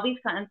up with all this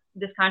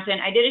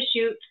content. I did a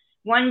shoot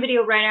one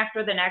video right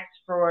after the next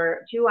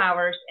for 2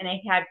 hours, and I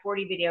had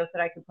 40 videos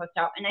that I could post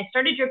out. And I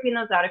started dripping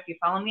those out. If you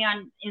follow me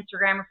on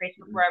Instagram or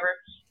Facebook, wherever,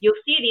 you'll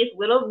see these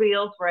little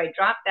reels where I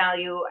drop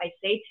value, I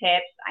say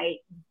tips, I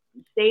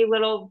say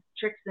little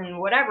tricks and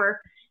whatever.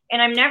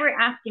 And I'm never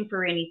asking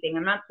for anything.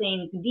 I'm not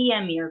saying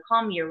DM me or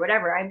call me or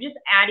whatever. I'm just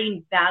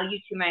adding value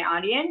to my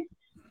audience.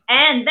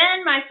 And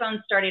then my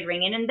phone started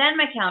ringing, and then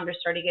my calendar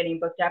started getting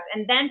booked up,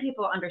 and then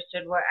people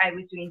understood what I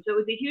was doing. So it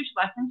was a huge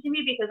lesson to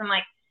me, because I'm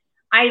like,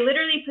 I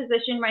literally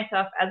positioned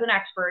myself as an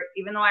expert,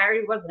 even though I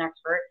already was an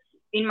expert,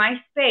 in my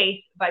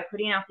space by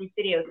putting out these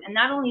videos. And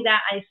not only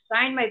that, I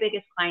signed my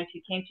biggest clients who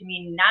came to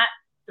me not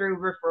through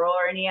referral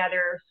or any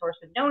other source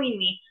of knowing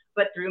me,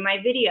 but through my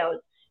videos.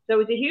 So it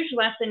was a huge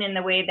lesson in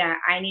the way that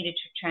I needed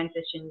to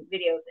transition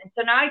videos. And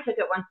so now I took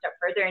it one step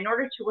further. In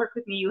order to work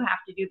with me, you have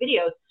to do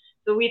videos.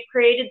 So we've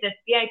created this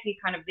VIP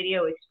kind of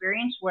video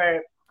experience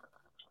where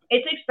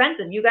it's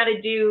expensive. You got to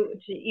do,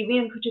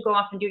 even to go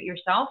off and do it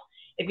yourself.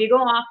 If you go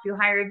off, you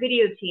hire a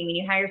video team and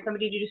you hire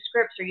somebody to do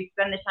scripts, or you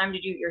spend the time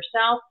to do it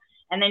yourself.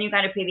 And then you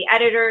got to pay the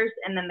editors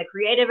and then the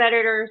creative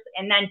editors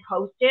and then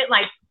post it.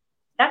 Like,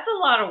 that's a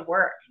lot of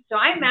work. So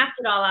I mapped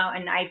it all out,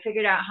 and I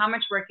figured out how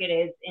much work it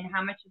is and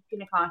how much it's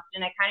going to cost.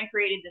 And I kind of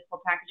created this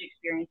whole package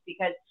experience,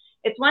 because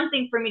it's one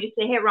thing for me to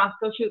say, hey, Ross,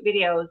 go shoot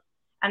videos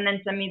and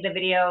then send me the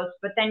videos.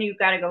 But then you've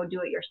got to go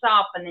do it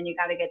yourself. And then you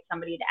got to get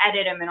somebody to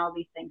edit them and all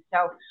these things.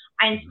 So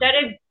instead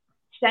of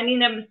sending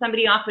them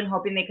somebody off and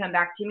hoping they come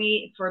back to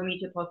me for me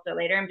to post it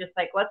later, I'm just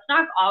like, let's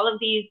knock all of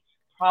these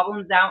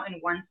problems out in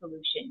one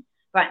solution.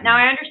 But now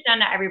I understand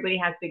that everybody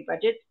has big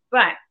budgets,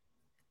 but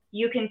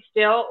you can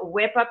still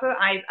whip up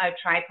a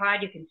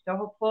tripod. You can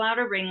still pull out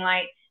a ring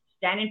light,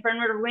 stand in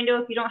front of a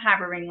window if you don't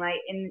have a ring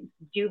light, and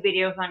do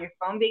videos on your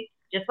phone,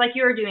 just like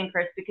you were doing,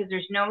 Chris, because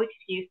there's no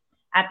excuse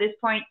at this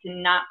point to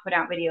not put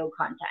out video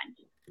content.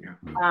 Yeah.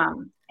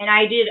 And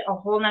I did a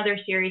whole nother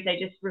series. I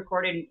just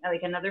recorded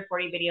like another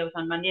 40 videos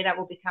on Monday that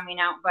will be coming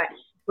out, but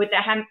with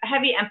a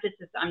heavy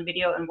emphasis on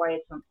video and why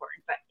it's so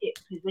important. But it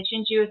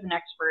positions you as an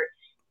expert.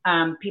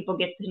 People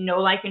get to know,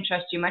 like, and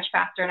trust you much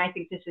faster. And I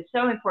think this is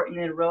so important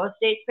in the real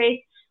estate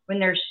space when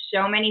there's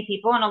so many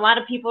people, and a lot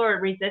of people are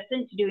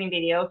resistant to doing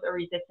videos or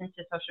resistant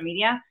to social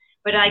media.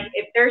 But like,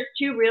 if there's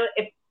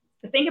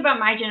think about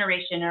my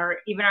generation or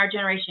even our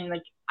generation,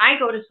 like, I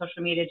go to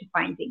social media to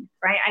find things,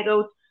 right? I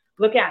go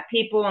look at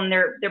people and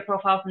their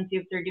profiles and see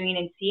what they're doing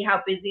and see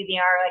how busy they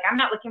are. Like, I'm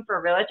not looking for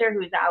a realtor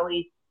who's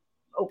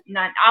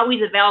not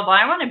always available.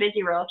 I want a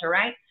busy realtor,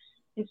 right?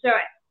 And so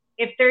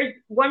if there's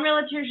one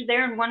realtor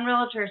there and one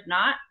realtor is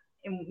not,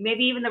 and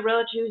maybe even the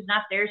realtor who's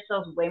not there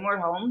sells way more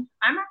homes,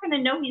 I'm not going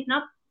to know he's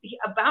not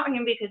about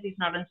him because he's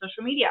not on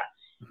social media.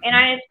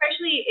 And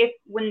especially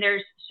when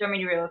there's so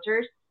many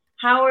realtors,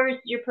 how is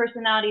your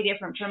personality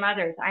different from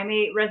others? I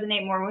may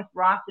resonate more with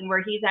Ross and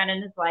where he's at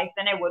in his life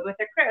than I would with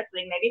a Chris.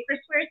 Like, maybe Chris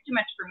swears too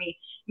much for me.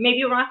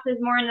 Maybe Ross is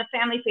more in the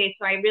family phase,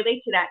 so I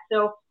relate to that.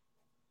 So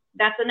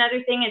that's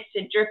another thing, is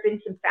to drip in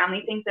some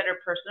family things that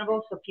are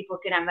personable so people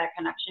can have that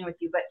connection with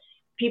you. But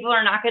people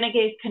are not going to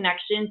get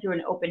connection through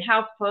an open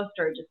house post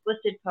or just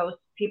listed post.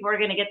 People are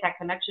going to get that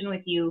connection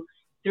with you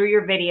through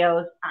your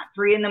videos at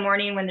 3 in the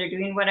morning when they're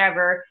doing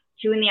whatever,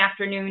 2 in the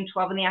afternoon,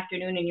 12 in the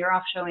afternoon, and you're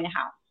off showing a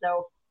house.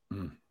 So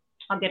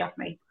I'll get off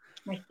my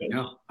stage.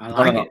 No, I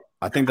like it.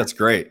 I think that's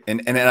great.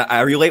 And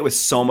I relate with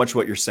so much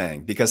what you're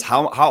saying, because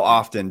how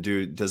often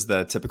does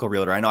the typical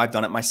realtor, I know I've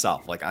done it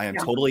myself. Like, I am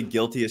totally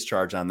guilty as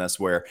charged on this,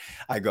 where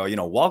I go,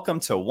 welcome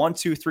to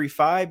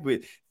 1235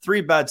 with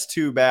 3 beds,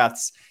 2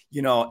 baths,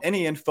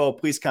 any info,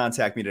 please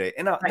contact me today.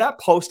 And that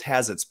post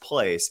has its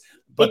place,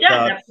 but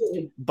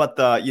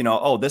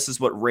this is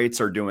what rates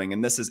are doing.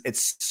 And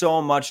it's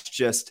so much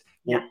just,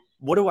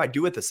 what do I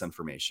do with this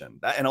information?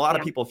 And a lot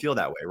of people feel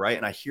that way, right?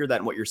 And I hear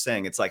that in what you're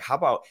saying. It's like, how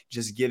about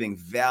just giving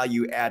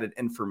value added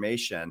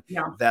information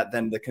that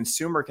then the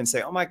consumer can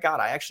say, oh my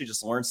God, I actually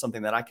just learned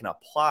something that I can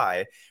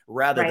apply,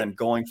 rather than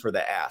going for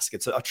the ask.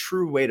 It's a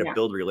true way to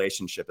build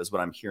relationship, is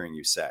what I'm hearing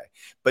you say,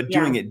 but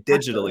doing it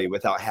digitally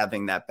without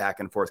having that back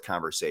and forth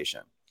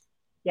conversation.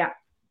 Yeah.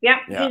 You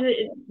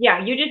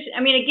just,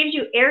 it gives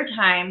you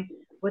airtime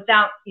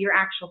without your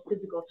actual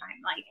physical time.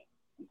 Like,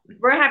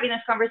 we're having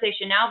this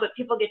conversation now, but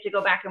people get to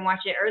go back and watch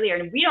it earlier,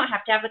 and we don't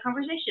have to have the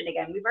conversation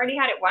again. We've already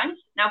had it once.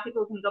 Now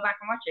people can go back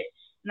and watch it.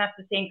 And that's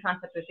the same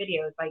concept with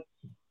videos. Like,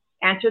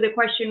 answer the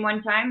question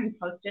one time and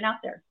post it out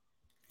there.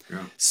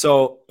 Yeah.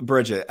 So,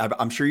 Bridget,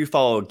 I'm sure you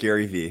follow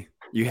Gary Vee.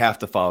 You have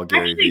to follow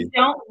Gary Vee. I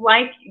don't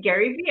like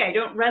Gary Vee. I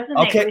don't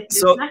resonate with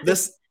his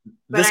message,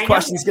 this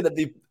question is going to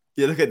be,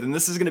 then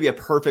this is going to be a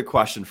perfect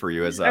question for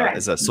you as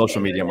a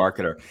social media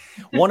marketer.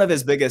 One of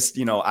his biggest,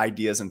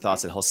 ideas and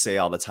thoughts that he'll say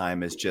all the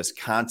time is just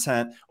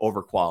content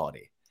over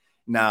quality.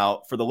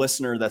 Now, for the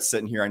listener that's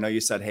sitting here, I know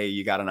you said, hey,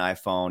 you got an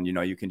iPhone,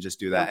 you can just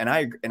do that. And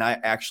I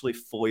actually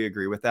fully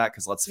agree with that,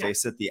 because let's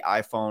face it, the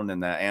iPhone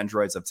and the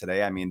Androids of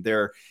today, I mean,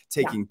 they're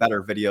taking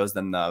better videos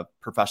than the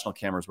professional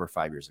cameras were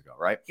 5 years ago,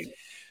 right?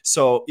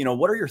 So,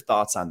 what are your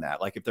thoughts on that?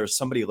 Like, if there's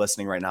somebody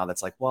listening right now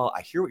that's like, well,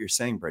 I hear what you're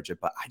saying, Bridget,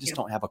 but I just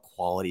don't have a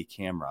quality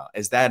camera.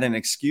 Is that an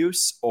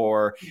excuse,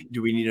 or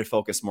do we need to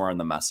focus more on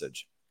the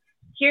message?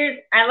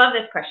 I love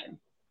this question,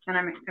 and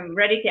I'm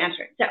ready to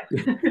answer it.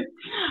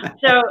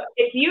 So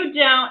if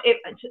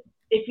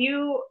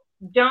you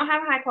don't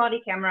have a high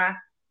quality camera,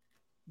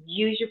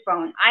 use your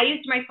phone. I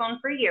used my phone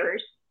for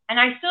years, and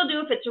I still do.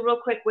 If it's a real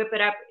quick whip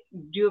it up,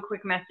 do a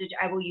quick message,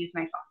 I will use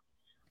my phone.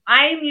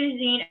 I'm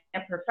using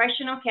a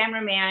professional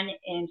cameraman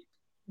in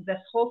this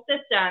whole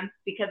system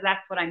because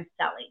that's what I'm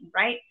selling,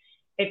 right?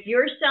 If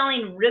you're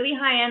selling really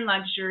high-end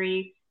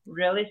luxury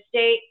real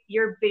estate,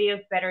 your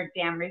videos better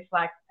damn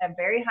reflect a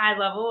very high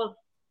level of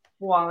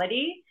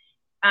quality,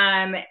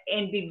 and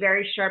be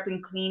very sharp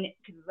and clean,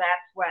 because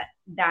that's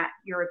that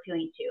you're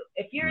appealing to.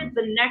 If you're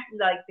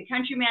the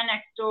countryman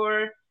next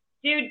door,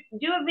 dude,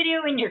 do a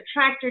video in your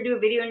tractor, do a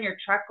video in your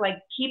truck, like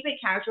keep it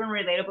casual and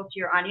relatable to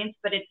your audience,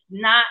 but it's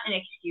not an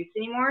excuse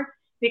anymore.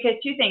 Because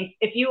two things,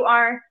 if you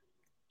are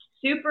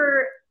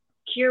super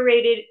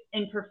curated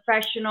and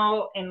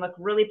professional and look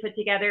really put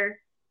together,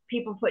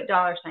 people put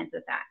dollar signs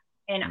with that.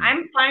 And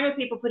I'm fine with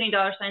people putting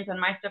dollar signs on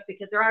my stuff,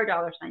 because there are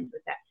dollar signs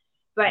with that.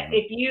 But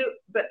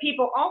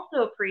people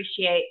also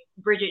appreciate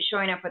Bridget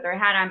showing up with her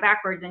hat on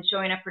backwards and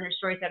showing up in her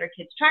stories at her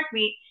kids' track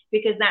meet,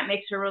 because that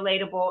makes her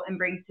relatable and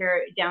brings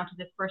her down to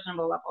this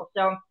personable level.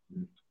 So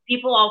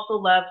people also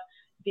love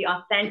the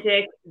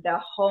authentic, the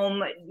home,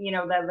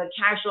 the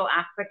casual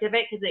aspect of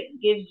it, because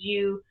it gives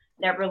you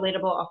that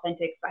relatable,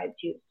 authentic vibe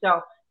too.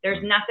 So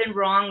there's nothing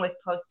wrong with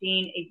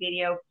posting a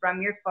video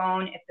from your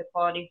phone if the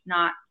quality's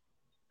not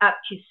up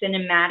to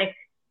cinematic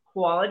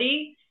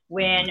quality,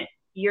 when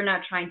you're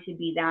not trying to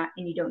be that,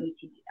 and you don't need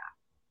to be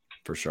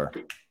that. For sure.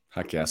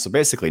 Heck yeah. So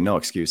basically no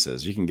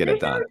excuses. You can get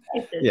it done.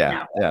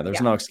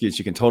 There's no excuse.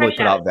 You can totally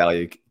put out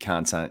value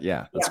content.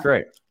 Yeah. That's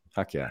great.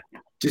 Heck yeah.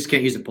 Just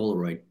can't use a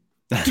Polaroid.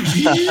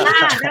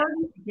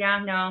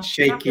 No.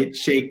 Shake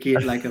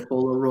it like a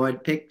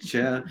Polaroid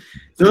picture.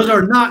 Those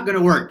are not going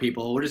to work,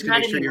 people. We're just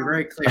going to make sure you're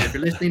very clear. If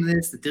you're listening to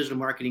this, the Digital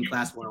Marketing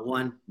Class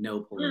 101,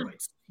 no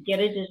Polaroids. Get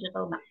a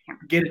digital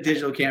camera. Get a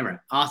digital camera.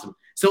 Awesome.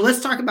 So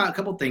let's talk about a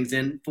couple things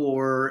then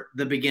for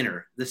the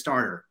beginner, the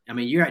starter. I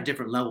mean, you're at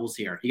different levels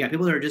here. You got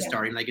people that are just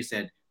starting, like you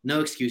said, no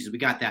excuses. We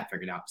got that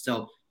figured out.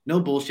 So no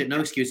bullshit, no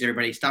excuse,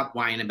 everybody. Stop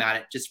whining about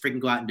it. Just freaking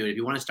go out and do it. If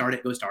you want to start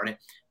it, go start it.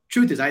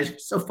 Truth is,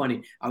 it's so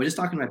funny. I was just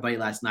talking to my buddy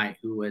last night,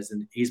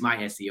 he's my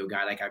SEO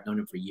guy. Like, I've known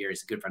him for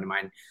years. He's a good friend of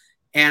mine.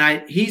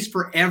 And he's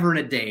forever and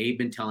a day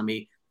been telling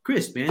me,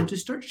 Chris, man,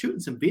 just start shooting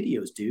some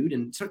videos, dude,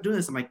 and start doing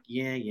this. I'm like,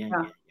 yeah.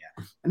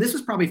 And this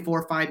was probably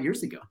 4 or 5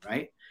 years ago,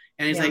 right?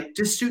 And he's like,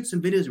 just shoot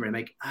some videos. I'm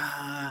like,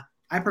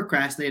 I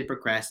procrastinated.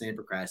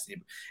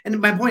 And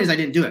my point is, I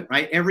didn't do it,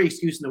 right? Every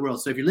excuse in the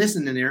world. So if you're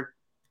listening in there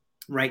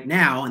right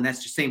now, and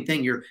that's the same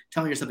thing, you're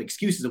telling yourself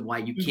excuses of why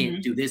you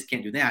can't do this,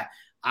 can't do that.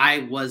 I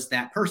was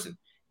that person.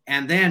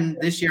 And then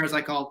this year I was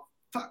like, oh,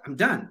 fuck, I'm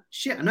done.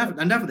 Shit, enough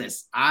of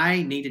this.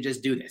 I need to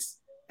just do this.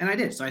 And I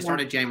did. So I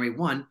started January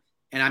 1,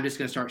 and I'm just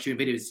going to start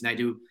shooting videos.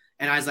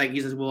 And I was like, he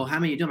says, well, how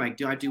many are you doing? I'm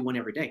like, I do one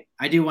every day.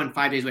 I do one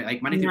 5 days a week,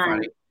 like Monday through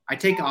Friday. I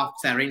take off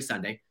Saturday and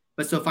Sunday,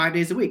 but so 5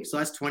 days a week. So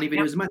that's 20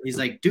 videos a month. He's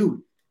like,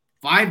 dude,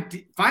 five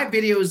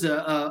videos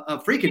a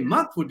freaking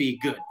month would be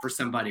good for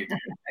somebody,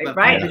 but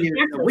 5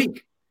 videos a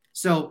week.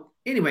 So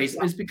anyways,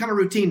 it's become a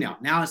routine now.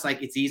 Now it's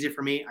like, it's easier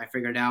for me. I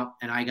figured it out,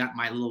 and I got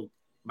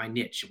my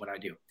niche of what I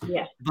do.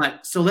 Yeah.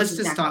 But so let's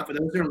just talk for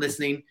those that are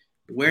listening.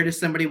 Where does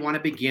somebody want to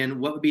begin?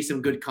 What would be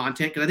some good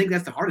content? Because I think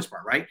that's the hardest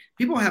part, right?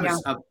 People have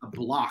a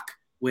block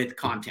with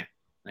content.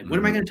 Like, what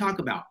am I going to talk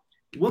about?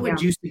 What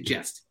would you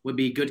suggest would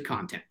be good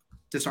content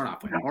to start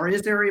off with? Or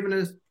is there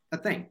even a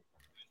thing?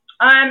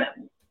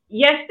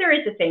 Yes, there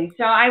is a thing.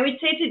 So I would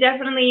say to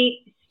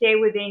definitely stay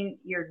within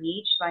your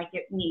niche, like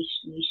niche,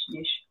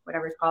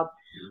 whatever it's called.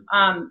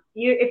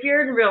 If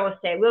you're in real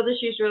estate, we'll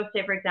just use real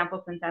estate, for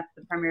example, since that's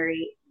the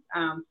primary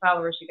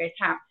followers you guys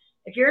have.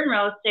 If you're in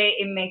real estate,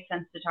 it makes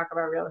sense to talk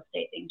about real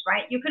estate things,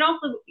 right? You can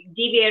also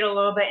deviate a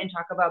little bit and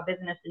talk about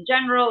business in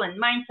general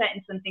and mindset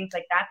and some things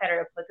like that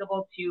are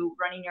applicable to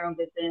running your own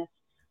business.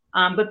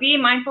 But be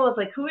mindful of,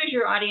 like, who is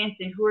your audience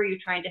and who are you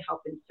trying to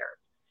help and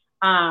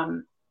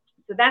serve?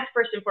 So that's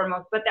first and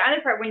foremost. But the other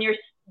part, when you're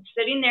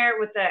sitting there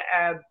with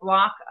a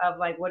block of,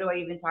 like, what do I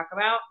even talk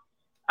about?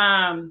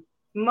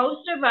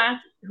 Most of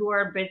us who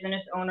are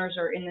business owners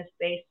or in this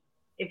space,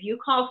 if you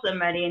call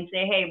somebody and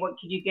say, hey, what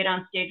could you get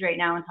on stage right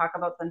now and talk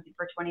about something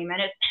for 20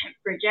 minutes,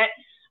 Bridget,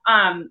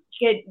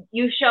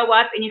 you show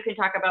up and you can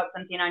talk about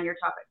something on your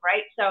topic,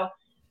 right? So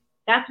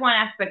that's one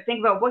aspect. Think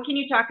about, what can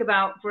you talk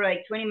about for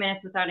like 20 minutes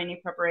without any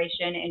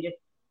preparation and just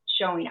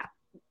showing up.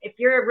 If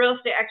you're a real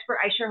estate expert,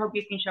 I sure hope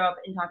you can show up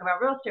and talk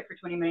about real estate for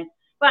 20 minutes,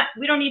 but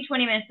we don't need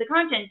 20 minutes of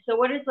content. So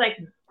what is, like,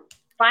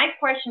 5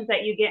 questions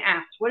that you get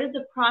asked? What is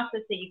the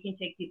process that you can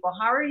take people?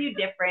 How are you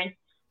different?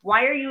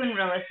 why are you in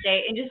real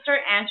estate? And just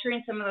start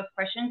answering some of those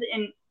questions.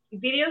 And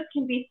videos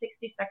can be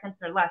 60 seconds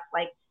or less.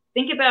 Like,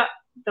 think about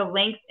the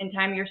length and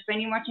time you're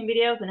spending watching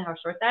videos and how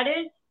short that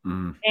is.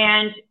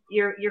 And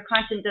your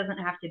content doesn't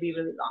have to be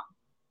really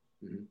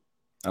long.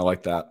 I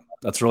like that.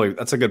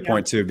 That's a good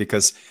point too,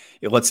 because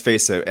let's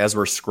face it, as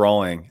we're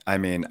scrolling, I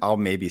mean, I'll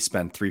maybe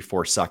spend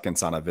 3-4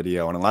 seconds on a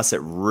video, and unless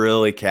it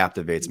really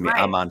captivates me,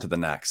 I'm on to the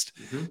next.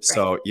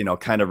 So,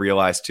 kind of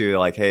realize too,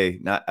 like, hey,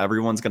 not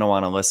everyone's going to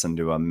want to listen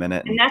to a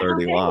minute and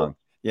 30 long.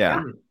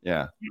 Yeah.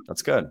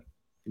 That's good.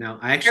 No,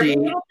 I actually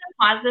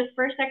pause this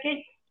for a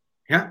second.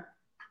 Yeah.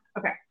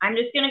 Okay. I'm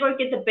just going to go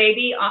get the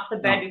baby off the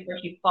bed before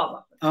she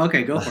falls.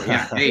 Okay, go for it.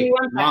 Yeah. Hey,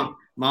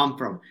 mom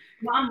mode.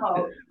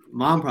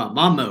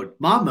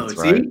 That's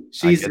See, right.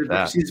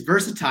 she's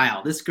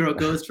versatile. This girl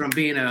goes from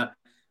being a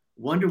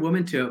Wonder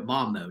Woman to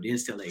mom mode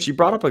instantly. She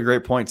brought up a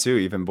great point too,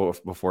 even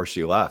before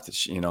she left.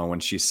 When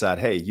she said,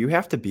 "Hey, you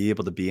have to be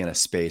able to be in a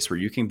space where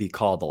you can be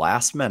called the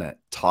last minute,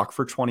 talk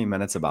for 20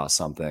 minutes about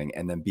something,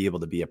 and then be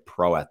able to be a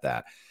pro at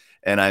that."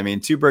 And I mean,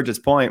 to Bridget's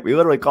point, we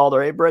literally called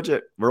her, "Hey,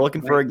 Bridget, we're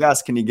looking for a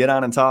guest. Can you get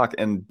on and talk?"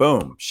 And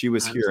boom, she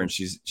was here, and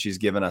she's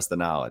given us the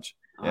knowledge.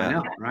 Yeah. I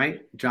know,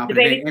 right? The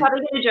baby's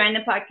probably going to join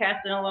the podcast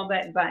in a little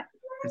bit, but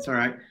that's all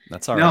right.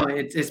 That's all right. No,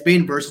 it's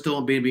being versatile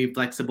and being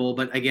flexible,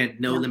 but again,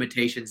 no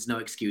limitations, no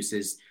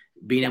excuses.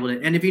 Being able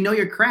to, and if you know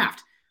your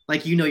craft,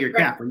 like your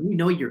craft, when you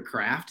know your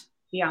craft,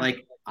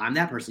 like I'm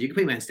that person. You can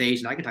put me on stage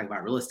and I can talk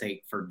about real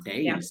estate for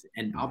days,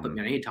 and I'll put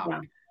me on any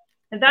topic.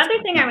 And the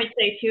other thing I would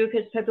say too,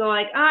 because people are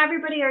like, "Oh,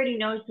 everybody already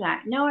knows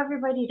that." No,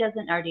 everybody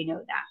doesn't already know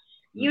that.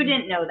 You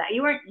didn't know that.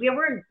 We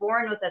weren't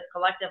born with this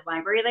collective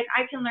library. Like,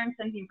 I can learn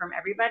something from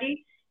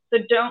everybody. So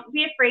don't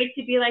be afraid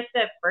to be like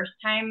the first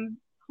time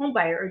home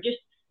buyer, or just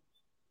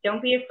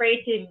don't be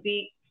afraid to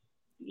be.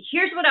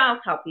 Here's what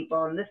I'll tell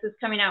people, and this is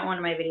coming out in one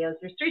of my videos.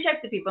 There's 3 types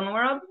of people in the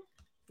world.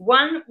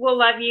 One will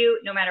love you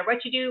no matter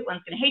what you do.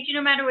 One's going to hate you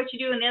no matter what you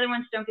do. And the other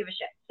ones don't give a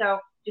shit. So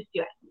just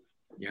do it.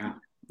 Yeah,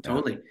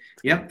 totally.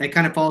 Yep. That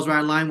kind of falls right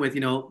in line with,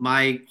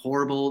 my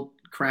horrible,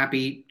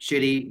 crappy,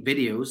 shitty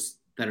videos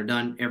that are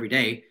done every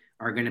day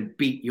are going to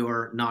beat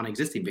your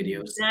non-existing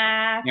videos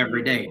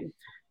every day.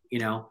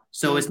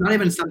 So it's not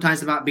even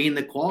sometimes about being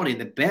the quality and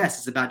the best.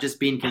 It's about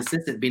just being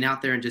consistent, being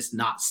out there and just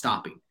not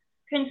stopping.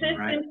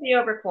 Consistency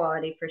over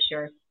quality, for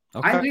sure.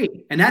 Okay. I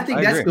agree. And I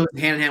think that goes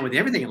hand in hand with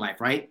everything in life,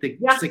 right? The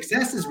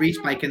success is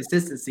reached by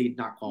consistency,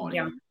 not quality.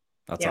 Yeah.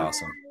 That's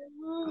awesome.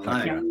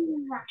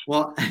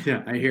 Well,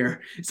 I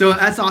hear. So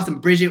that's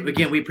awesome. Bridget,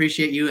 again, we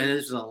appreciate you. And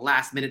this was a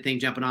last minute thing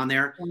jumping on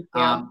there.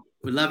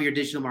 We love your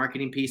digital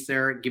marketing piece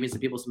there, giving some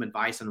people some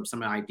advice on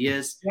some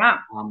ideas,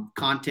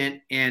 content.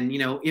 And,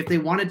 if they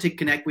wanted to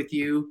connect with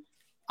you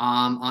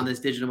on this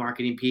digital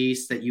marketing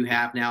piece that you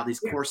have now, these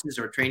courses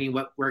or training,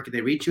 where could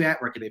they reach you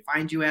at? Where could they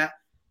find you at?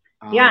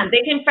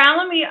 They can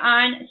follow me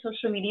on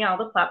social media, all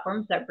the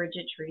platforms at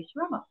Bridget Therese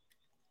Romo.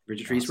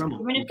 Bridget Therese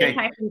Romo. Even if they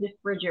type in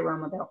just Bridget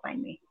Romo, they'll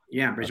find me.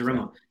 Yeah, Bridget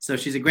Romo. So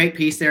she's a great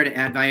piece there to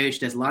add value. She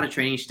does a lot of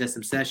training. She does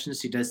some sessions.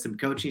 She does some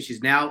coaching.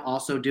 She's now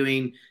also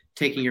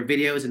taking your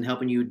videos and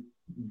helping you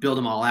build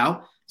them all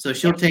out. So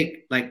she'll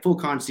take like full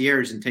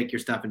concierge and take your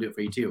stuff and do it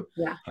for you too.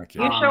 Yeah. You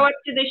show up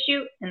to the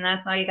shoot and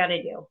that's all you got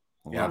to do.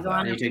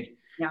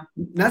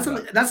 That's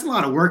a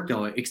lot of work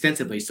though,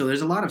 extensively. So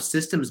there's a lot of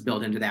systems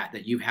built into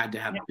that you've had to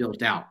have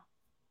built out,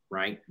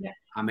 right? Yeah.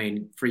 I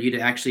mean, for you to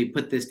actually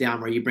put this down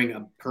where you bring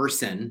a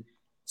person,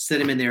 sit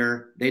them in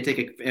there, they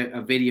take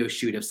a video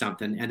shoot of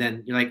something, and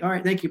then you're like, all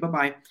right, thank you,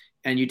 bye-bye.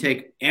 And you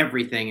take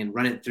everything and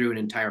run it through an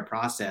entire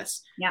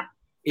process. Yeah.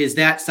 Is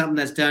that something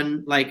that's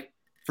done like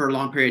for a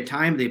long period of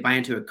time? They buy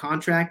into a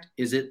contract?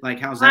 Is it like,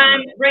 how's that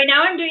work? Right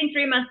now I'm doing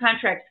 3-month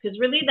contracts because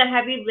really the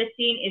heavy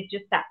lifting is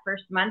just that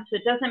first month. So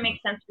it doesn't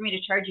make sense for me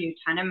to charge you a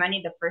ton of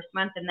money the first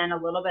month and then a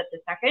little bit the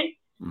second.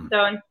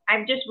 So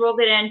I've just rolled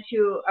it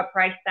into a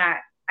price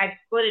that I've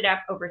split it up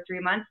over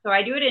 3 months. So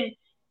I do it in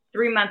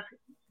 3-month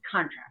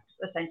contracts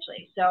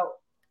essentially. So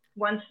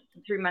once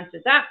 3 months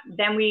is up,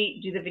 then we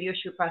do the video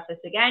shoot process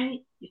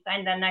again. You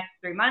sign the next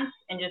 3 months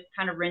and just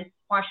kind of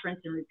wash, rinse,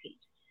 and repeat.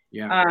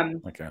 Yeah.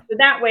 So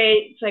that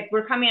way, it's like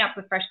we're coming up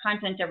with fresh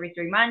content every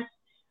 3 months.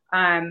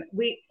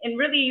 We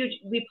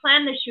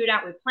plan the shoot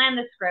out, we plan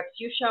the scripts,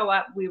 you show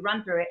up, we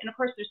run through it. And of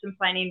course, there's some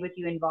planning with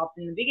you involved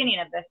in the beginning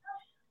of this.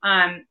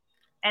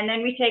 And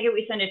then we take it,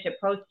 we send it to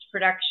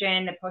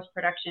post-production. The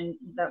post-production,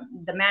 the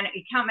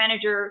account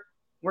manager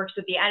works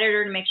with the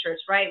editor to make sure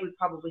it's right. We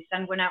probably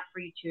send one out for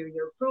you to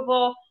your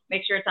approval,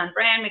 make sure it's on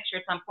brand, make sure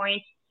it's on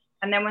point.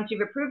 And then once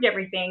you've approved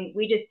everything,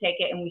 we just take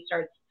it and we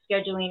start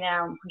scheduling it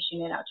out and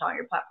pushing it out to all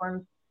your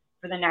platforms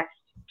for the next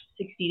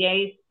 60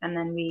 days. And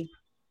then we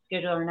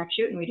schedule our next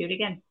shoot and we do it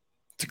again.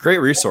 It's a great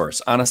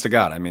resource, honest to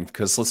God. I mean,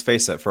 because let's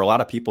face it, for a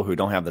lot of people who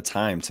don't have the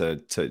time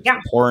to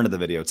pour into the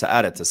video, to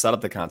edit, to set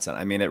up the content,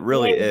 I mean, it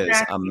really is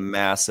a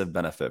massive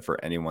benefit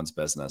for anyone's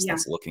business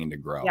that's looking to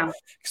grow,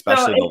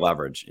 especially the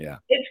leverage. Yeah.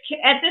 It's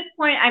at this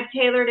point, I've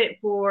tailored it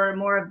for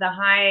more of the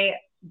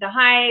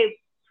high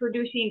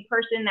producing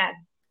person that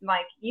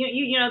like,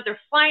 you know, they're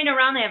flying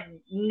around. They have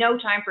no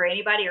time for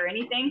anybody or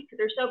anything because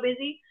they're so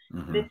busy.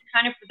 Mm-hmm. This is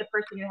kind of for the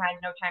person who has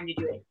no time to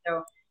do it.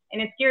 So,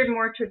 and it's geared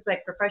more towards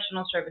like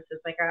professional services,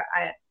 like a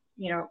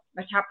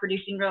top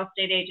producing real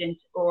estate agent,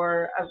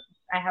 or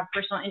I have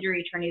personal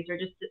injury attorneys, or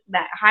just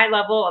that high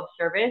level of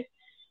service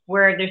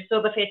where they're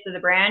still the face of the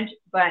brand,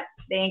 but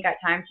they ain't got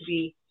time to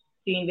be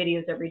doing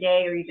videos every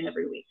day or even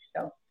every week.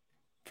 So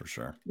for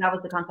sure, that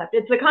was the concept.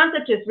 It's the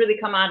concept has really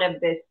come out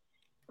of this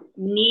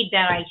need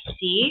that I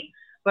see,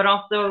 but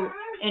also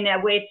in a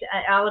way it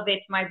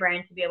elevates my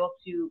brand to be able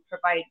to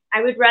provide.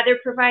 I would rather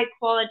provide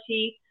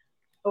quality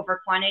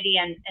over quantity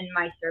and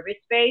my service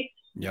space.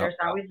 Yep.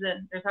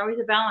 There's always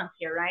a balance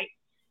here, right?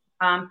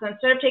 So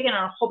instead of taking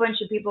on a whole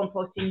bunch of people and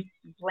posting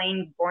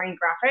plain boring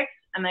graphics,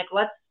 I'm like,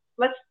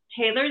 let's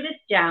tailor this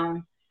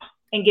down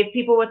and give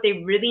people what they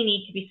really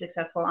need to be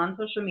successful on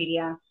social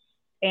media,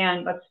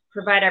 and let's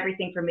provide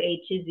everything from A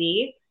to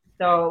Z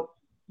so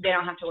they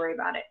don't have to worry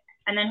about it.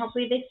 And then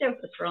hopefully they stay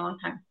with us for a long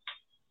time.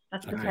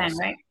 That's the plan,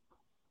 right?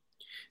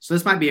 So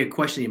this might be a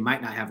question you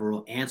might not have a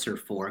real answer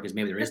for, because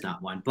maybe there is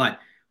not one, but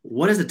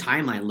what does the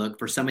timeline look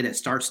for somebody that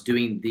starts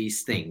doing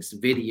these things,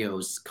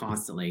 videos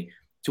constantly,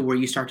 to where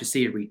you start to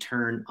see a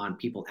return on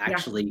people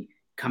actually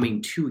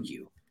coming to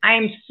you?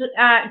 I'm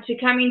to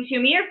coming to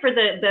me, or for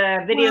the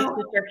videos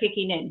to start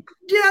kicking in?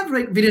 Yeah,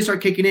 like videos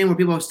start kicking in where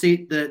people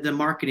see the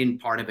marketing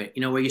part of it,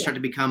 you know, where you start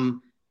to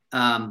become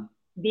the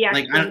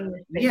like,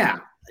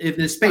 if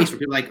the space where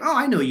people are like, oh,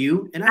 I know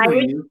you, and I know you.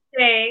 I would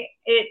say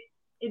it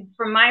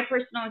from my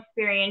personal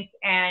experience,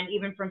 and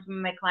even from some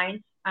of my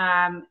clients,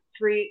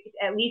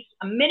 at least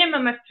a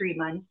minimum of 3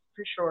 months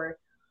for sure.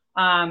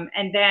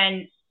 And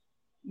then,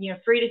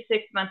 3 to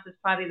 6 months is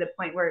probably the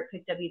point where it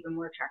picked up even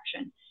more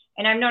traction.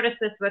 And I've noticed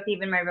this with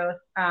even my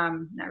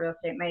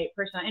my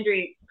personal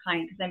injury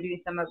client, because I'm doing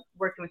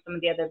working with some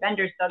of the other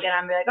vendors. They'll get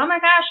on and be like, oh my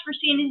gosh, we're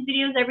seeing these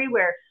videos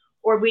everywhere.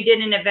 Or we did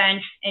an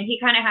event and he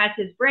kind of has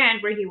his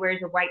brand where he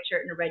wears a white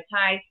shirt and a red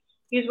tie.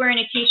 He was wearing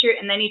a t-shirt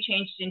and then he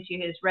changed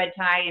into his red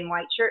tie and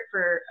white shirt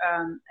for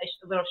a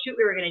little shoot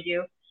we were going to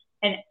do.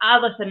 And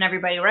all of a sudden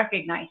everybody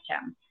recognized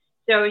him.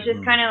 So it's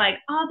just kind of like,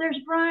 oh, there's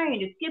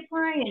Brian, it's Skip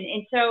Brian.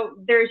 And so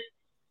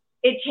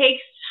it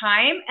takes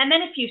time. And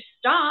then if you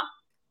stop,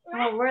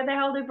 oh, where the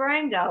hell did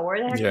Brian go? Where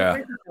the heck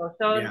did Bridget go?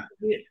 So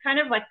it's kind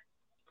of like,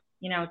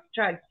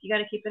 drugs. You got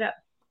to keep it up.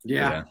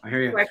 Yeah, I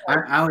hear you.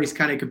 I always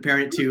kind of compare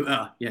it to,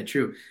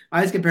 true. I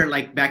always compare it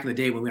like back in the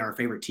day when we had our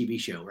favorite TV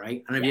show,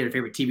 right? I don't know if you had a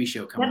favorite TV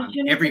show coming on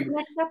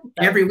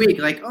every week.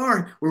 Like,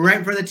 we're right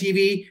in front of the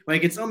TV.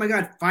 Like, it's, oh my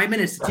God, 5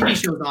 minutes, the TV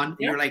show's on. And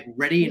you're like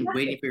ready and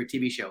waiting for your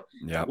TV show.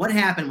 Yeah. What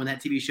happened when that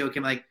TV show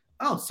came? Like,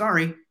 oh,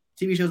 sorry,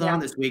 TV show's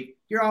on this week.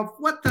 You're all,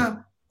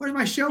 where's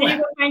my show at? You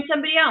go find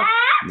somebody else.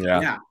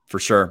 Yeah, for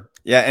sure.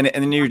 Yeah, and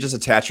then you just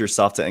attach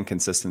yourself to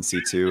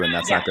inconsistency too, and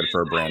that's not good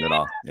for a brand at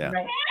all. Yeah.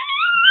 Right.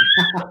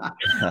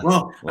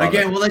 Well,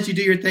 again, we'll let you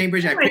do your thing,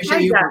 Bridget. I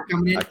appreciate you for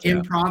coming in,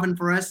 improvising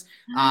for us.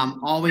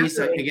 Always,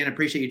 again,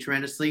 appreciate you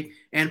tremendously.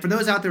 And for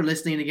those out there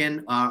listening,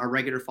 again, our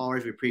regular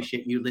followers, we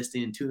appreciate you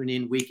listening and tuning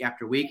in week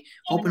after week.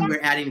 Hoping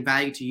we're adding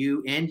value to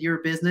you and your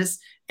business.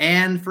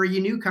 And for you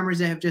newcomers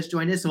that have just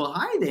joined us, well,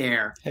 hi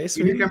there. Hey,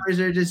 you newcomers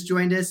that have just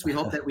joined us, we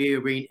hope that we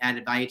bring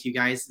added value to you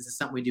guys. This is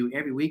something we do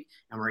every week,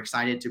 and we're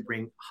excited to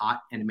bring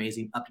hot and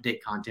amazing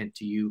up-to-date content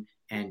to you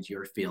and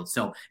your field.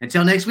 So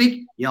until next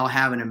week, y'all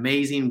have an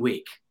amazing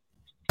week.